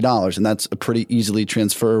 $150, and that's a pretty easily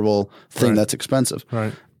transferable thing that's expensive.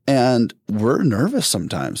 Right. And we're nervous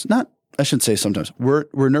sometimes. I shouldn't say sometimes.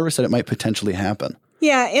 We're nervous that it might potentially happen.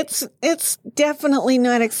 Yeah, it's definitely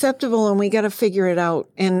not acceptable, and we got to figure it out.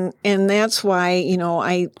 And that's why,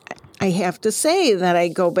 I have to say that I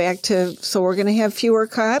go back to, so we're going to have fewer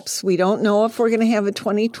cops. We don't know if we're going to have a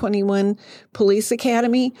 2021 police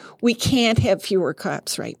academy. We can't have fewer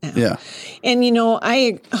cops right now. Yeah. And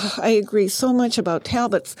I agree so much about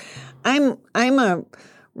Talbot's. I'm a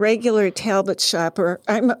regular Talbot shopper.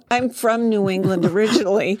 I'm from New England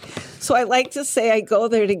originally, so I like to say I go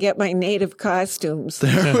there to get my native costumes. To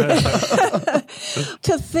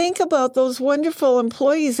think about those wonderful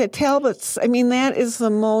employees at Talbot's, I mean, that is the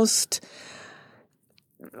most.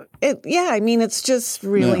 It's just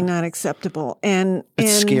really not acceptable, and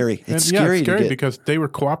it's scary. It's scary because they were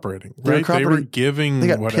cooperating, right? They were giving. They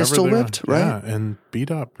got whatever pistol whipped, right? And beat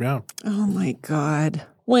up. Yeah. Oh my God.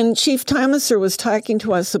 When Chief Thomaser was talking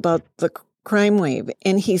to us about the crime wave,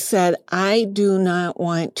 and he said, I do not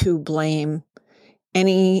want to blame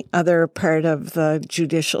any other part of the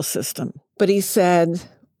judicial system. But he said,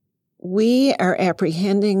 we are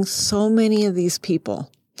apprehending so many of these people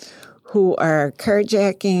who are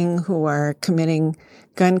carjacking, who are committing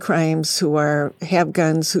gun crimes, who have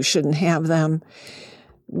guns, who shouldn't have them.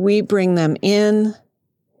 We bring them in.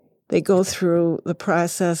 They go through the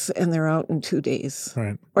process and they're out in 2 days.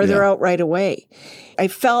 Right. Or they're out right away. I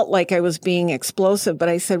felt like I was being explosive, but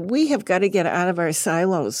I said, we have got to get out of our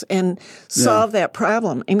silos and solve that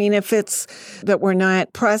problem. I mean, if it's that we're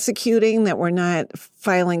not prosecuting, that we're not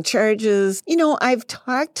filing charges. You know, I've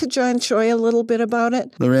talked to John Choi a little bit about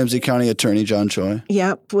it. The Ramsey County Attorney, John Choi.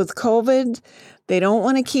 Yep. With COVID, they don't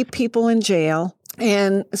want to keep people in jail.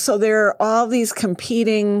 And so there are all these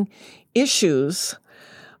competing issues.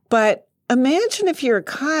 But imagine if you're a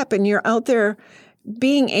cop and you're out there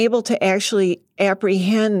being able to actually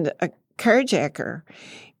apprehend a carjacker,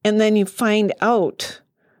 and then you find out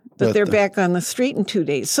that they're back on the street in 2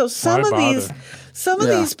 days. So some of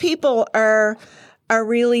these people are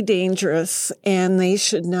really dangerous, and they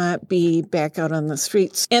should not be back out on the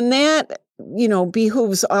streets. And that, you know,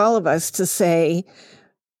 behooves all of us to say,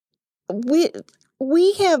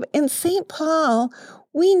 we have in St. Paul,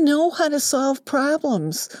 we know how to solve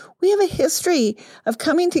problems. We have a history of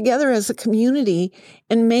coming together as a community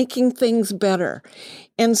and making things better.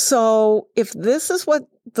 And so if this is what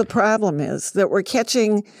the problem is, that we're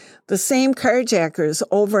catching the same carjackers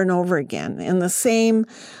over and over again and the same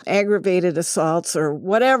aggravated assaults or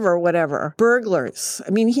whatever, burglars.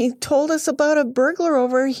 I mean, he told us about a burglar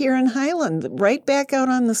over here in Highland, right back out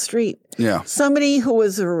on the street. Yeah. Somebody who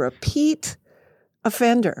was a repeat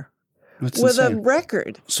offender. That's with insane. a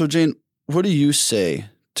record. So, Jane, what do you say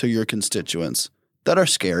to your constituents that are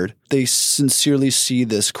scared? They sincerely see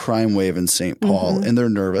this crime wave in St. Paul and they're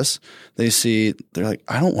nervous. They're like,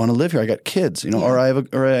 I don't want to live here. I got kids, you know, or I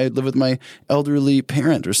live with my elderly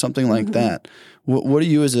parent or something like that. What do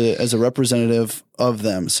you as a representative of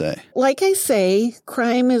them say? Like I say,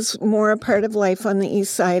 crime is more a part of life on the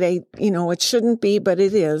East Side. It shouldn't be, but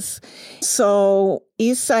it is. So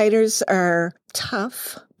East Siders are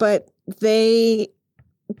tough, but they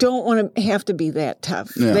don't want to have to be that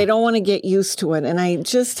tough. Yeah. They don't want to get used to it. And I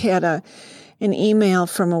just had an email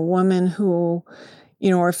from a woman who, you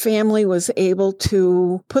know, her family was able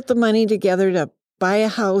to put the money together to buy a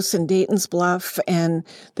house in Dayton's Bluff, and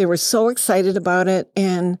they were so excited about it.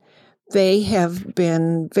 And they have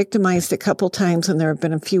been victimized a couple times, and there have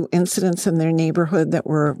been a few incidents in their neighborhood that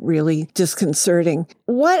were really disconcerting.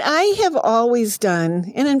 What I have always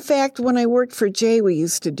done, and in fact, when I worked for Jay, we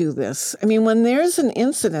used to do this. I mean, when there's an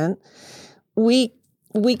incident, we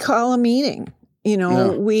call a meeting. You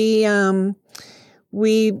know,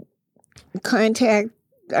 we contact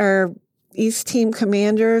our East Team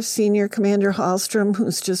Commander, Senior Commander Hallstrom,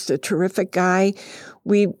 who's just a terrific guy.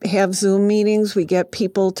 We have Zoom meetings. We get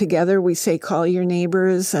people together. We say, call your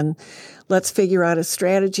neighbors and let's figure out a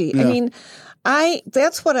strategy. Yeah. I mean,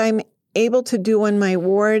 that's what I'm able to do in my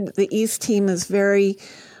ward. The East Team is very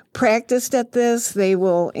practiced at this. They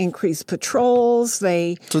will increase patrols.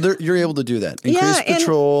 So you're able to do that. Increase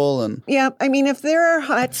patrol and yeah. I mean, if there are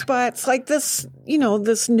hot spots like this, you know,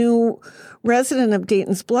 this new resident of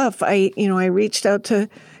Dayton's Bluff, I reached out to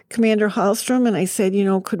Commander Hallstrom and I said, you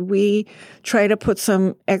know, could we try to put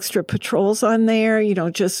some extra patrols on there? You know,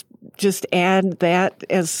 just add that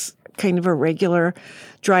as kind of a regular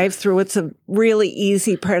drive-through. It's a really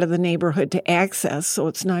easy part of the neighborhood to access, so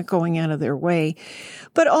it's not going out of their way.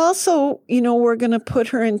 But also, you know, we're going to put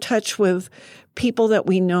her in touch with people that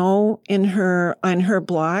we know on her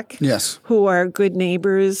block, yes, who are good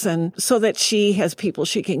neighbors, and so that she has people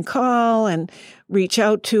she can call and reach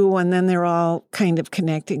out to, and then they're all kind of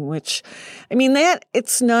connecting, which, I mean, that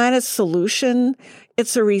it's not a solution.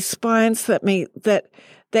 It's a response that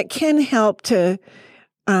can help to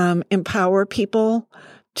empower people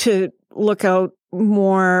to look out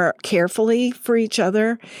more carefully for each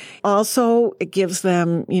other. Also, it gives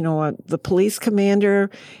them, you know, the police commander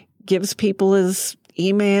gives people his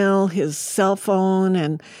email, his cell phone.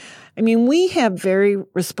 And I mean, we have very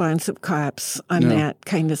responsive cops on that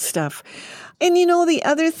kind of stuff. And, you know, the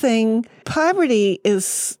other thing, poverty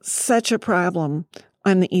is such a problem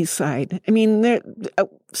on the East Side. I mean,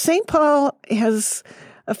 St. Paul has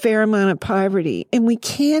a fair amount of poverty, and we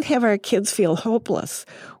can't have our kids feel hopeless.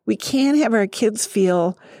 We can't have our kids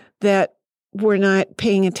feel that we're not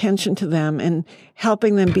paying attention to them and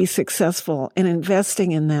helping them be successful and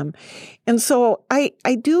investing in them. And so I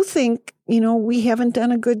do think, you know, we haven't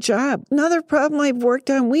done a good job. Another problem I've worked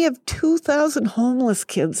on, we have 2,000 homeless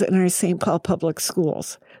kids in our St. Paul public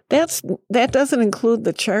schools. That doesn't include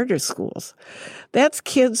the charter schools. That's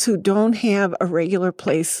kids who don't have a regular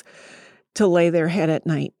place to lay their head at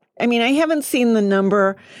night. I mean, I haven't seen the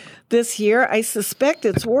number this year. I suspect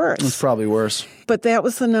it's worse. It's probably worse. But that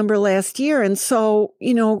was the number last year. And so,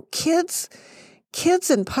 kids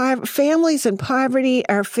and families in poverty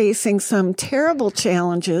are facing some terrible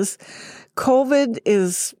challenges. COVID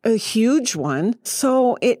is a huge one.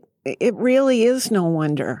 So it really is no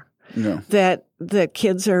wonder that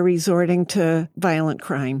kids are resorting to violent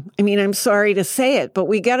crime. I mean, I'm sorry to say it, but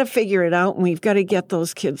we got to figure it out, and we've got to get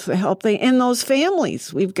those kids the help and those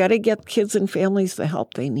families. We've got to get kids and families the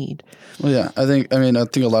help they need. Well, yeah, I think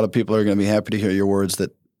a lot of people are going to be happy to hear your words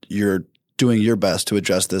that you're doing your best to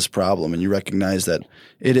address this problem, and you recognize that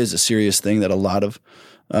it is a serious thing that a lot of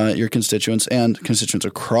your constituents and citizens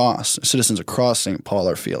across St. Paul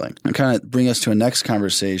are feeling. And kind of bring us to a next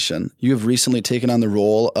conversation. You have recently taken on the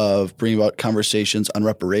role of bringing about conversations on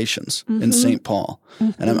reparations in St. Paul.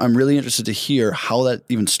 And I'm really interested to hear how that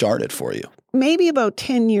even started for you. Maybe about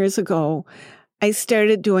 10 years ago, I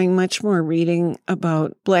started doing much more reading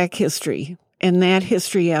about Black history and that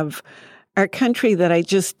history of our country that I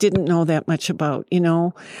just didn't know that much about.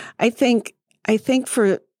 I think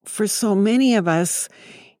for so many of us,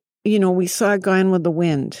 we saw Gone with the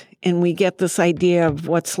Wind, and we get this idea of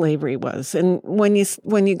what slavery was. And when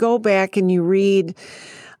you go back and you read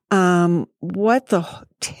what the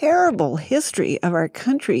terrible history of our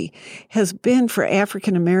country has been for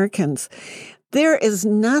African Americans, there is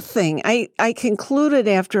nothing. I concluded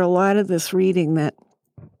after a lot of this reading that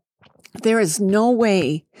there is no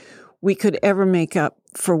way we could ever make up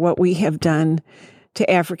for what we have done to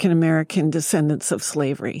African American descendants of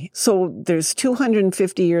slavery. So there's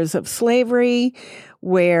 250 years of slavery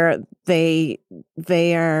where they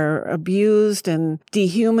are abused and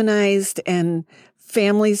dehumanized, and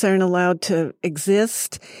families aren't allowed to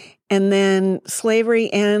exist. And then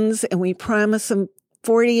slavery ends, and we promise them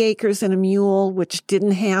 40 acres and a mule, which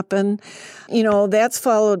didn't happen. That's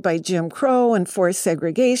followed by Jim Crow and forced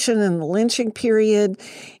segregation and the lynching period.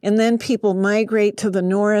 And then people migrate to the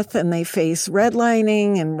north and they face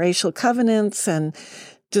redlining and racial covenants and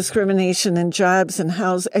discrimination in jobs and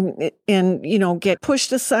housing and get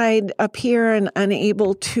pushed aside up here and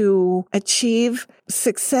unable to achieve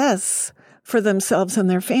success for themselves and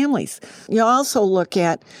their families. You also look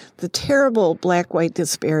at the terrible Black-white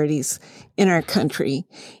disparities in our country,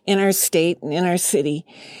 in our state, and in our city.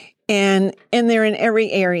 And they're in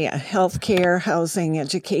every area: healthcare, housing,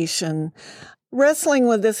 education. Wrestling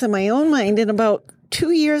with this in my own mind, and about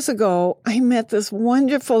 2 years ago, I met this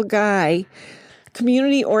wonderful guy,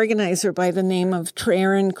 community organizer by the name of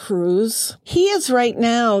Traren Cruz. He is right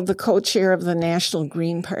now the co-chair of the National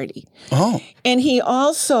Green Party. Oh. And he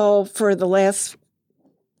also, for the last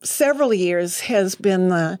several years, has been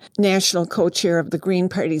the national co-chair of the Green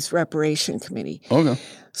Party's Reparation Committee. Okay.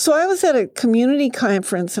 So I was at a community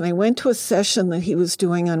conference and I went to a session that he was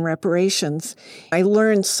doing on reparations. I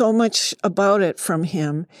learned so much about it from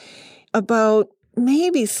him. About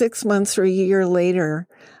maybe 6 months or a year later,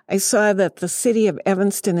 I saw that the city of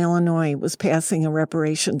Evanston, Illinois, was passing a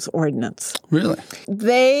reparations ordinance. Really?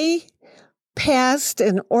 They passed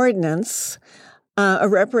an ordinance, a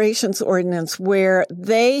reparations ordinance, where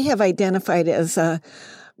they have identified as a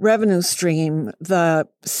revenue stream the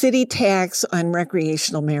city tax on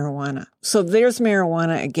recreational marijuana. So there's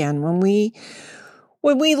marijuana again. When we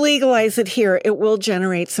legalize it here, it will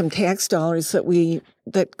generate some tax dollars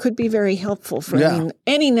that could be very helpful for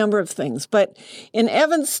any number of things. But in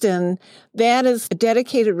Evanston, that is a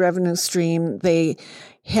dedicated revenue stream. They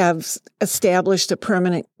have established a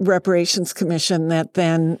permanent reparations commission that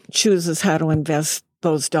then chooses how to invest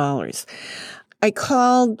those dollars. I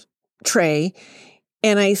called Trey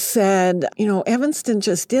and I said, Evanston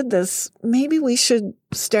just did this. Maybe we should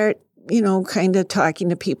start kind of talking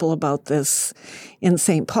to people about this in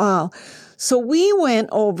St. Paul. So we went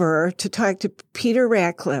over to talk to Peter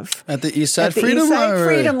Ratcliffe at the Eastside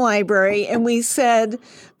Freedom Library, and we said,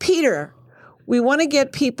 Peter, we want to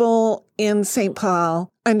get people in St.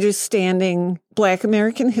 Paul understanding Black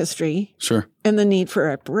American history. Sure. And the need for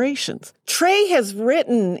reparations. Trey has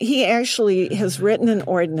written an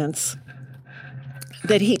ordinance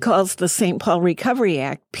that he calls the St. Paul Recovery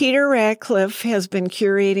Act. Peter Ratcliffe has been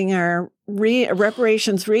curating our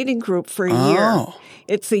reparations reading group for a year.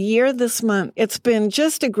 It's a year this month. It's been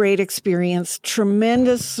just a great experience,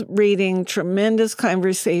 tremendous reading, tremendous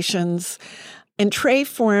conversations. And Trey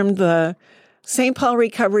formed the St. Paul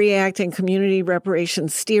Recovery Act and Community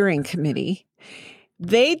Reparations Steering Committee.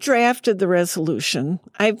 They drafted the resolution.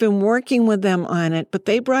 I've been working with them on it, but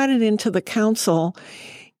they brought it into the council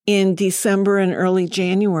in December and early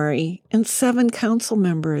January, and 7 council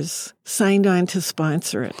members signed on to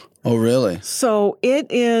sponsor it. Oh, really? So it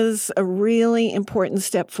is a really important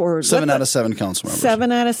step forward. 7 out of 7 council members.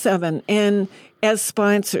 7 out of 7. And as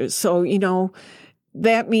sponsors. So,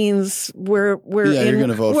 that means we're you're going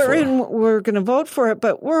to vote for it. We're going to vote for it,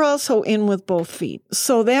 but we're also in with both feet.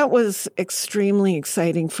 So that was extremely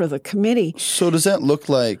exciting for the committee. So does that look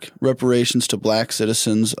like reparations to Black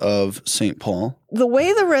citizens of St. Paul? The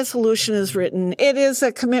way the resolution is written, it is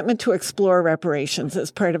a commitment to explore reparations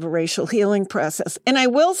as part of a racial healing process. And I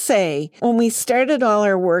will say, when we started all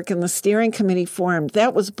our work and the steering committee formed,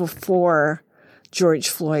 that was before George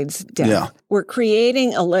Floyd's death. Yeah. We're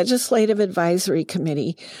creating a legislative advisory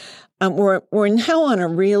committee. We're now on a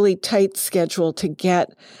really tight schedule to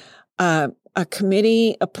get a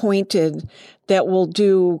committee appointed that will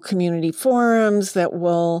do community forums, that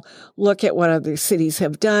will look at what other cities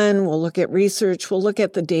have done, we'll look at research, we'll look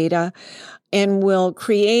at the data, and we'll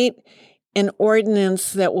create an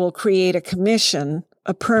ordinance that will create a commission,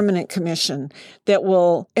 a permanent commission that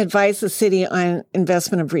will advise the city on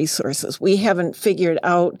investment of resources. We haven't figured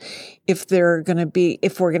out if we're going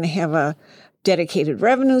to have a dedicated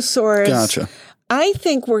revenue source. Gotcha. I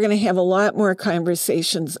think we're going to have a lot more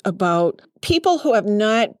conversations about people who have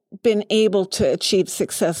not been able to achieve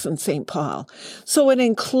success in St. Paul. So it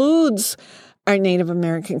includes our Native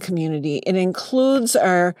American community. It includes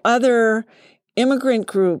our other immigrant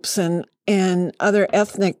groups and other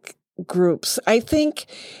ethnic groups. I think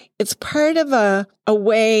it's part of a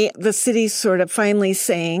way the city's sort of finally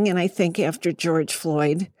saying, and I think after George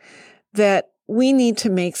Floyd, that we need to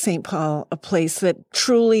make St. Paul a place that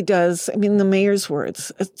truly does, the mayor's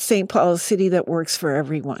words, St. Paul, a city that works for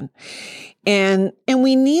everyone. And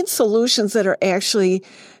we need solutions that are actually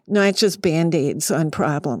not just Band-Aids on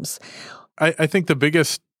problems. I think the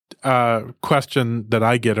biggest question that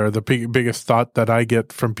I get, or the biggest thought that I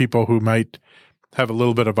get from people who might have a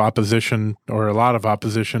little bit of opposition or a lot of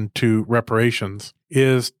opposition to reparations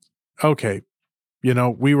is, okay,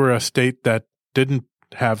 we were a state that didn't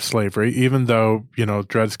have slavery, even though,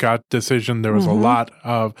 Dred Scott decision, there was a lot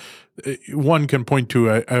of, one can point to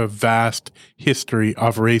a vast history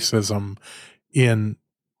of racism in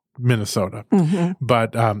Minnesota.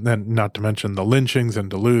 But, and not to mention the lynchings in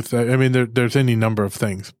Duluth. There's any number of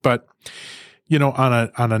things. But,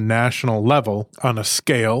 on a national level, on a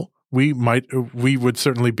scale, we would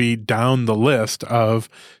certainly be down the list of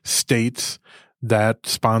states that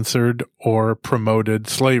sponsored or promoted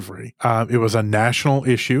slavery. It was a national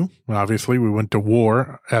issue. Obviously, we went to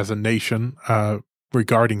war as a nation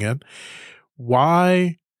regarding it.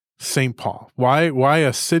 Why St. Paul? Why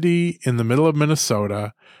a city in the middle of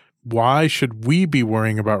Minnesota? Why should we be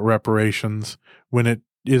worrying about reparations when it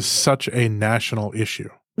is such a national issue?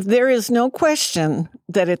 There is no question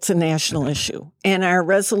that it's a national issue. And our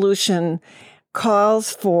resolution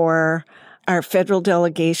calls for our federal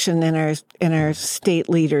delegation and our state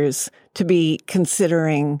leaders to be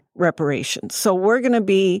considering reparations. So we're going to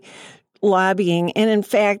be lobbying. And in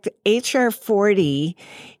fact, H.R. 40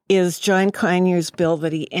 is John Conyers' bill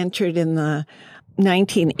that he entered in the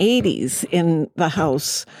 1980s in the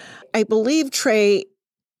House. I believe, Trey,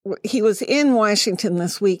 he was in Washington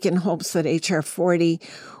this week in hopes that H.R. 40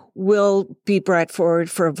 will be brought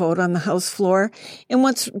forward for a vote on the House floor. And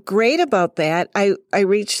what's great about that, I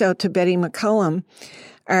reached out to Betty McCollum,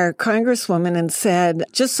 our congresswoman, and said,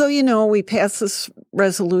 just so you know, we passed this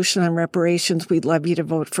resolution on reparations. We'd love you to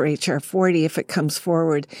vote for H.R. 40 if it comes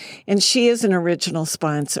forward. And she is an original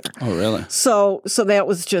sponsor. Oh, really? So that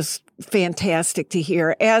was just fantastic to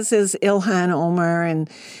hear, as is Ilhan Omar and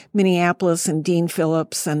Minneapolis and Dean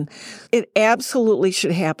Phillips. And it absolutely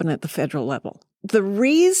should happen at the federal level. The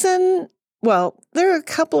reason, there are a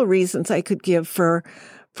couple of reasons I could give for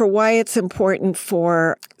why it's important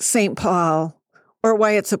for St. Paul, or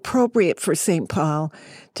why it's appropriate for St. Paul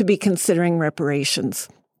to be considering reparations.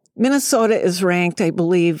 Minnesota is ranked, I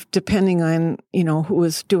believe, depending on, who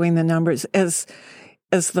is doing the numbers, as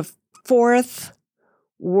the 4th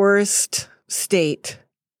worst state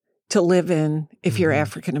to live in if you're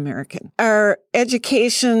African American. Our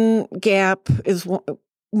education gap is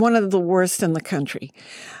one of the worst in the country.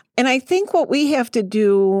 And I think what we have to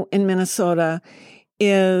do in Minnesota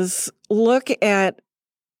is look at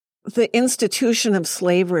the institution of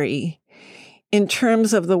slavery in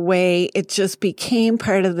terms of the way it just became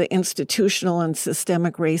part of the institutional and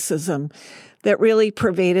systemic racism that really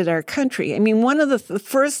pervaded our country. One of the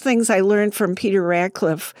first things I learned from Peter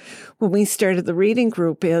Ratcliffe when we started the reading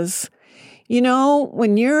group is,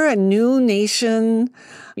 when you're a new nation,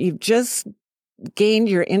 you've just gained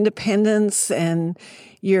your independence and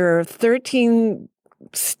you're 13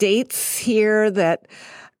 states here that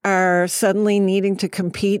are suddenly needing to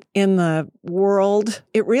compete in the world,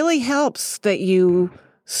 it really helps that you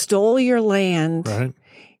stole your land Right.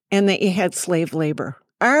 and that you had slave labor.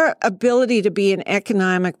 Our ability to be an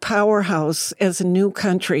economic powerhouse as a new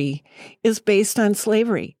country is based on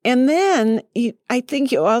slavery. And then I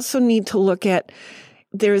think you also need to look at,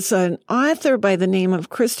 there's an author by the name of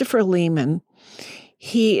Christopher Lehman.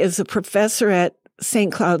 He is a professor at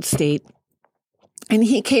St. Cloud State. And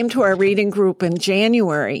he came to our reading group in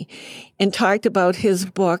January and talked about his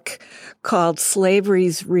book called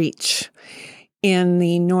Slavery's Reach in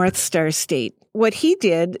the North Star State. What he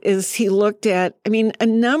did is he looked at, a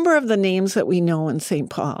number of the names that we know in St.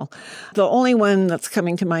 Paul. The only one that's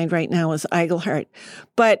coming to mind right now is Iglehart.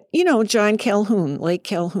 But, John Calhoun, Lake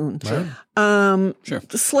Calhoun. Sure.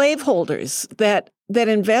 The slaveholders that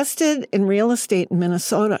invested in real estate in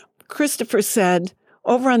Minnesota. Christopher said,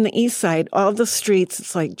 over on the east side, all the streets,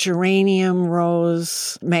 it's like Geranium,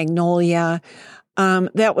 Rose, Magnolia.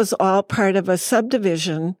 That was all part of a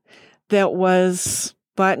subdivision that was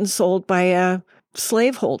bought and sold by a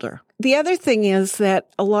slaveholder. The other thing is that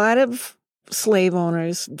a lot of slave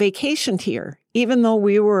owners vacationed here, even though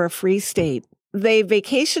we were a free state. They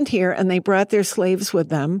vacationed here and they brought their slaves with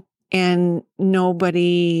them, and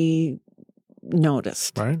nobody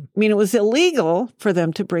noticed. Right. It was illegal for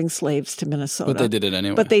them to bring slaves to Minnesota. But they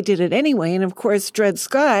did it anyway. And of course, Dred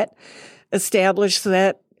Scott established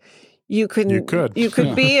that you could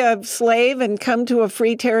be a slave and come to a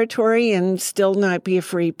free territory and still not be a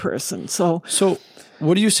free person. So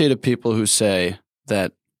what do you say to people who say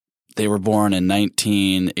that they were born in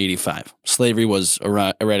 1985? Slavery was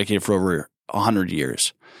eradicated for over 100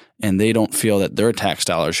 years. And they don't feel that their tax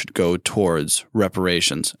dollars should go towards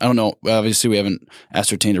reparations. I don't know. Obviously, we haven't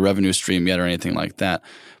ascertained a revenue stream yet or anything like that,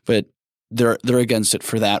 but they're against it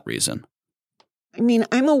for that reason.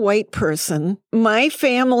 I'm a white person. My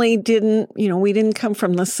family we didn't come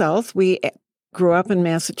from the South. We grew up in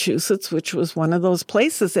Massachusetts, which was one of those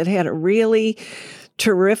places that had a really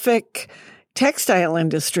terrific textile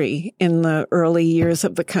industry in the early years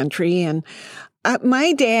of the country. And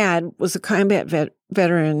my dad was a combat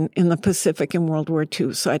veteran in the Pacific in World War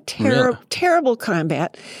II, so terrible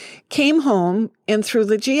combat, came home, and through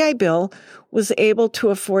the GI Bill was able to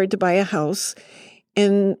afford to buy a house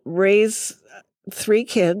and raise 3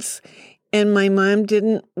 kids. And my mom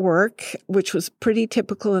didn't work, which was pretty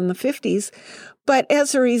typical in the 50s. But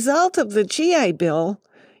as a result of the GI Bill,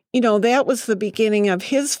 that was the beginning of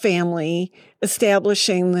his family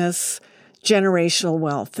establishing this generational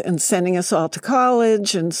wealth and sending us all to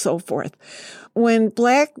college and so forth. When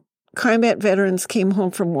Black combat veterans came home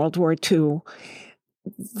from World War II,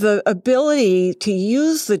 the ability to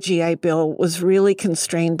use the GI Bill was really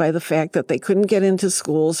constrained by the fact that they couldn't get into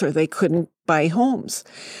schools or they couldn't buy homes.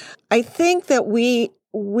 I think that we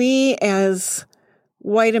as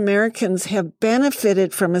white Americans have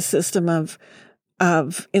benefited from a system of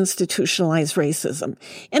institutionalized racism.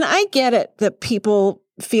 And I get it that people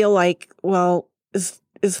feel like, well, is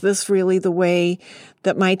this really the way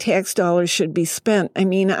that my tax dollars should be spent?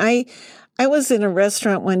 I was in a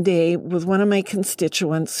restaurant one day with one of my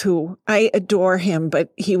constituents who I adore him,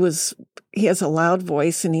 but he has a loud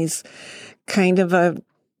voice and he's kind of a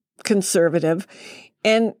conservative.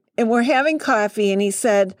 And we're having coffee and he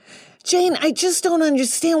said, Jane, I just don't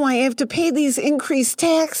understand why I have to pay these increased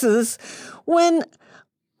taxes when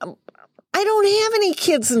I don't have any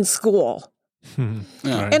kids in school.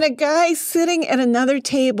 Yeah. And a guy sitting at another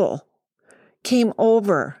table came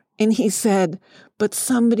over and he said, but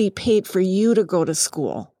somebody paid for you to go to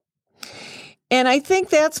school. And I think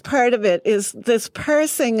that's part of it, is this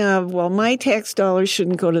parsing of, well, my tax dollars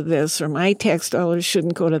shouldn't go to this or my tax dollars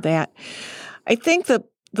shouldn't go to that. I think the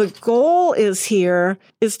goal is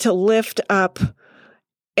to lift up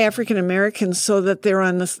African Americans so that they're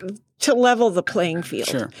on this, to level the playing field.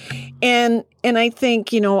 Sure. And I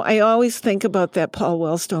think, I always think about that Paul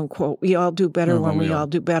Wellstone quote, we all do better when we all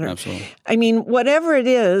do better. Absolutely. Whatever it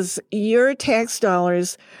is, your tax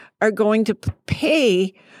dollars are going to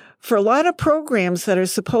pay for a lot of programs that are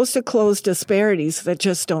supposed to close disparities that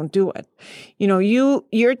just don't do it.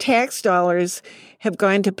 Your tax dollars have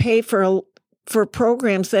gone to pay for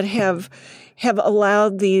programs that have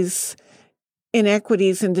allowed these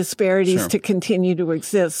inequities and disparities to continue to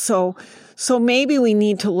exist. So maybe we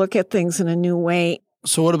need to look at things in a new way.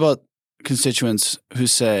 So what about constituents who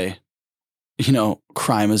say,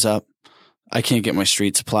 crime is up, I can't get my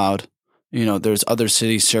streets plowed, there's other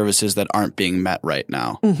city services that aren't being met right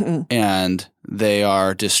now, and they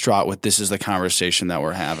are distraught with this is the conversation that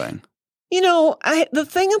we're having? The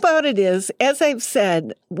thing about it is, as I've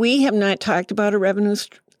said, we have not talked about a revenue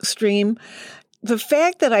stream. the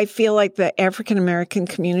fact that I feel like the African American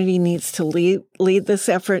community needs to lead this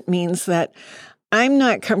effort means that I'm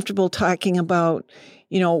not comfortable talking about,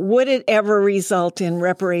 would it ever result in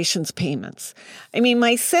reparations payments? I mean,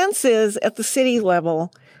 my sense is at the city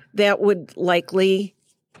level, that would likely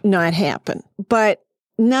not happen. But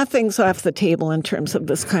nothing's off the table in terms of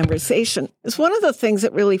this conversation. It's one of the things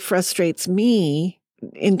that really frustrates me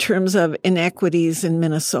in terms of inequities in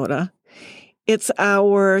Minnesota. It's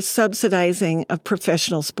our subsidizing of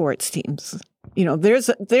professional sports teams.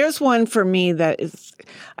 There's one for me that is,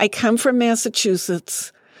 I come from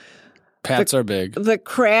Massachusetts. Pats are big. The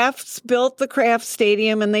Crafts built the Kraft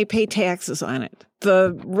Stadium and they pay taxes on it.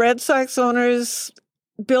 The Red Sox owners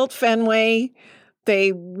built Fenway.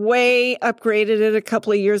 They way upgraded it a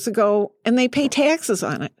couple of years ago and they pay taxes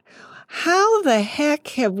on it. How the heck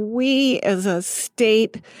have we as a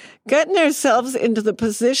state gotten ourselves into the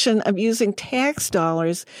position of using tax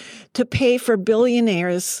dollars to pay for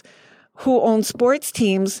billionaires who own sports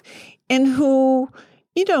teams and who,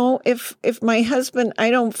 if my husband,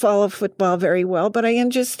 I don't follow football very well, but I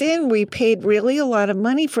understand we paid really a lot of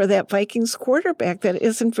money for that Vikings quarterback that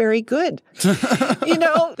isn't very good.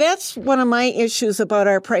 That's one of my issues about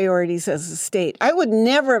our priorities as a state. I would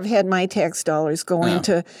never have had my tax dollars going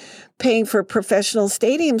to paying for professional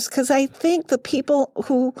stadiums because I think the people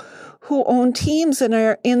who own teams and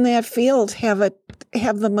are in that field have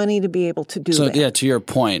the money to be able to do that. So, yeah, to your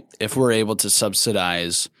point, if we're able to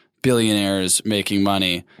subsidize billionaires making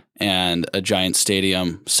money and a giant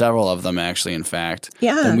stadium, several of them actually, in fact,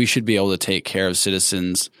 then we should be able to take care of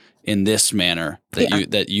citizens in this manner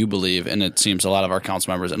that you believe, and it seems a lot of our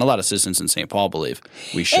council members and a lot of citizens in St. Paul believe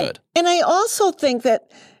we should. And I also think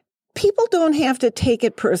that people don't have to take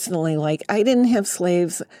it personally. Like, I didn't have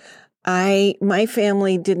slaves. My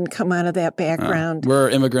family didn't come out of that background. We're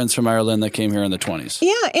immigrants from Ireland that came here in the 1920s.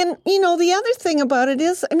 Yeah, and the other thing about it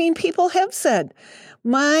is, people have said,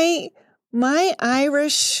 my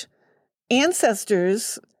Irish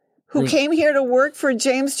ancestors who came here to work for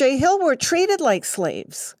James J. Hill were treated like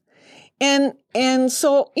slaves. And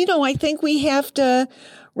so, I think we have to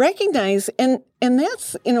recognize, and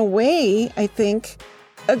that's in a way, I think,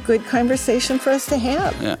 a good conversation for us to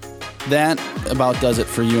have. Yeah. That about does it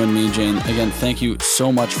for you and me, Jane. Again, thank you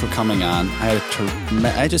so much for coming on.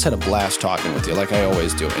 I just had a blast talking with you, like I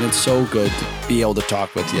always do. And it's so good to be able to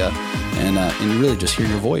talk with you and really just hear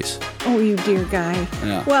your voice. Oh, you dear guy.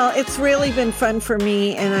 Yeah. Well, it's really been fun for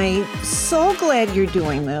me, and I'm so glad you're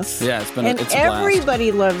doing this. Yeah, it's a blast.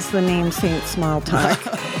 Everybody loves the name St. Small Talk.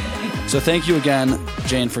 So thank you again,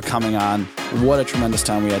 Jane, for coming on. What a tremendous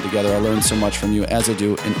time we had together. I learned so much from you, as I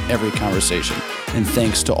do in every conversation. And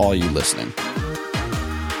thanks to all you listening.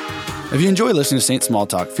 If you enjoy listening to Saint Small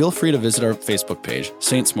Talk, feel free to visit our Facebook page,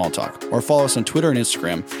 Saint Small Talk, or follow us on Twitter and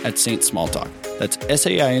Instagram at Saint Small Talk. That's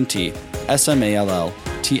SAINT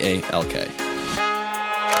SMALLTALK.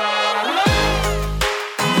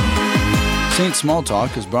 Saint Small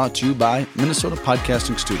Talk is brought to you by Minnesota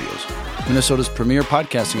Podcasting Studios, Minnesota's premier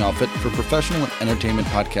podcasting outfit for professional and entertainment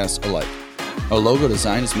podcasts alike. Our logo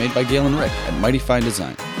design is made by Galen Rick at Mighty Fine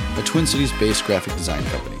Design, a Twin Cities-based graphic design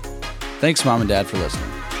company. Thanks, Mom and Dad, for listening.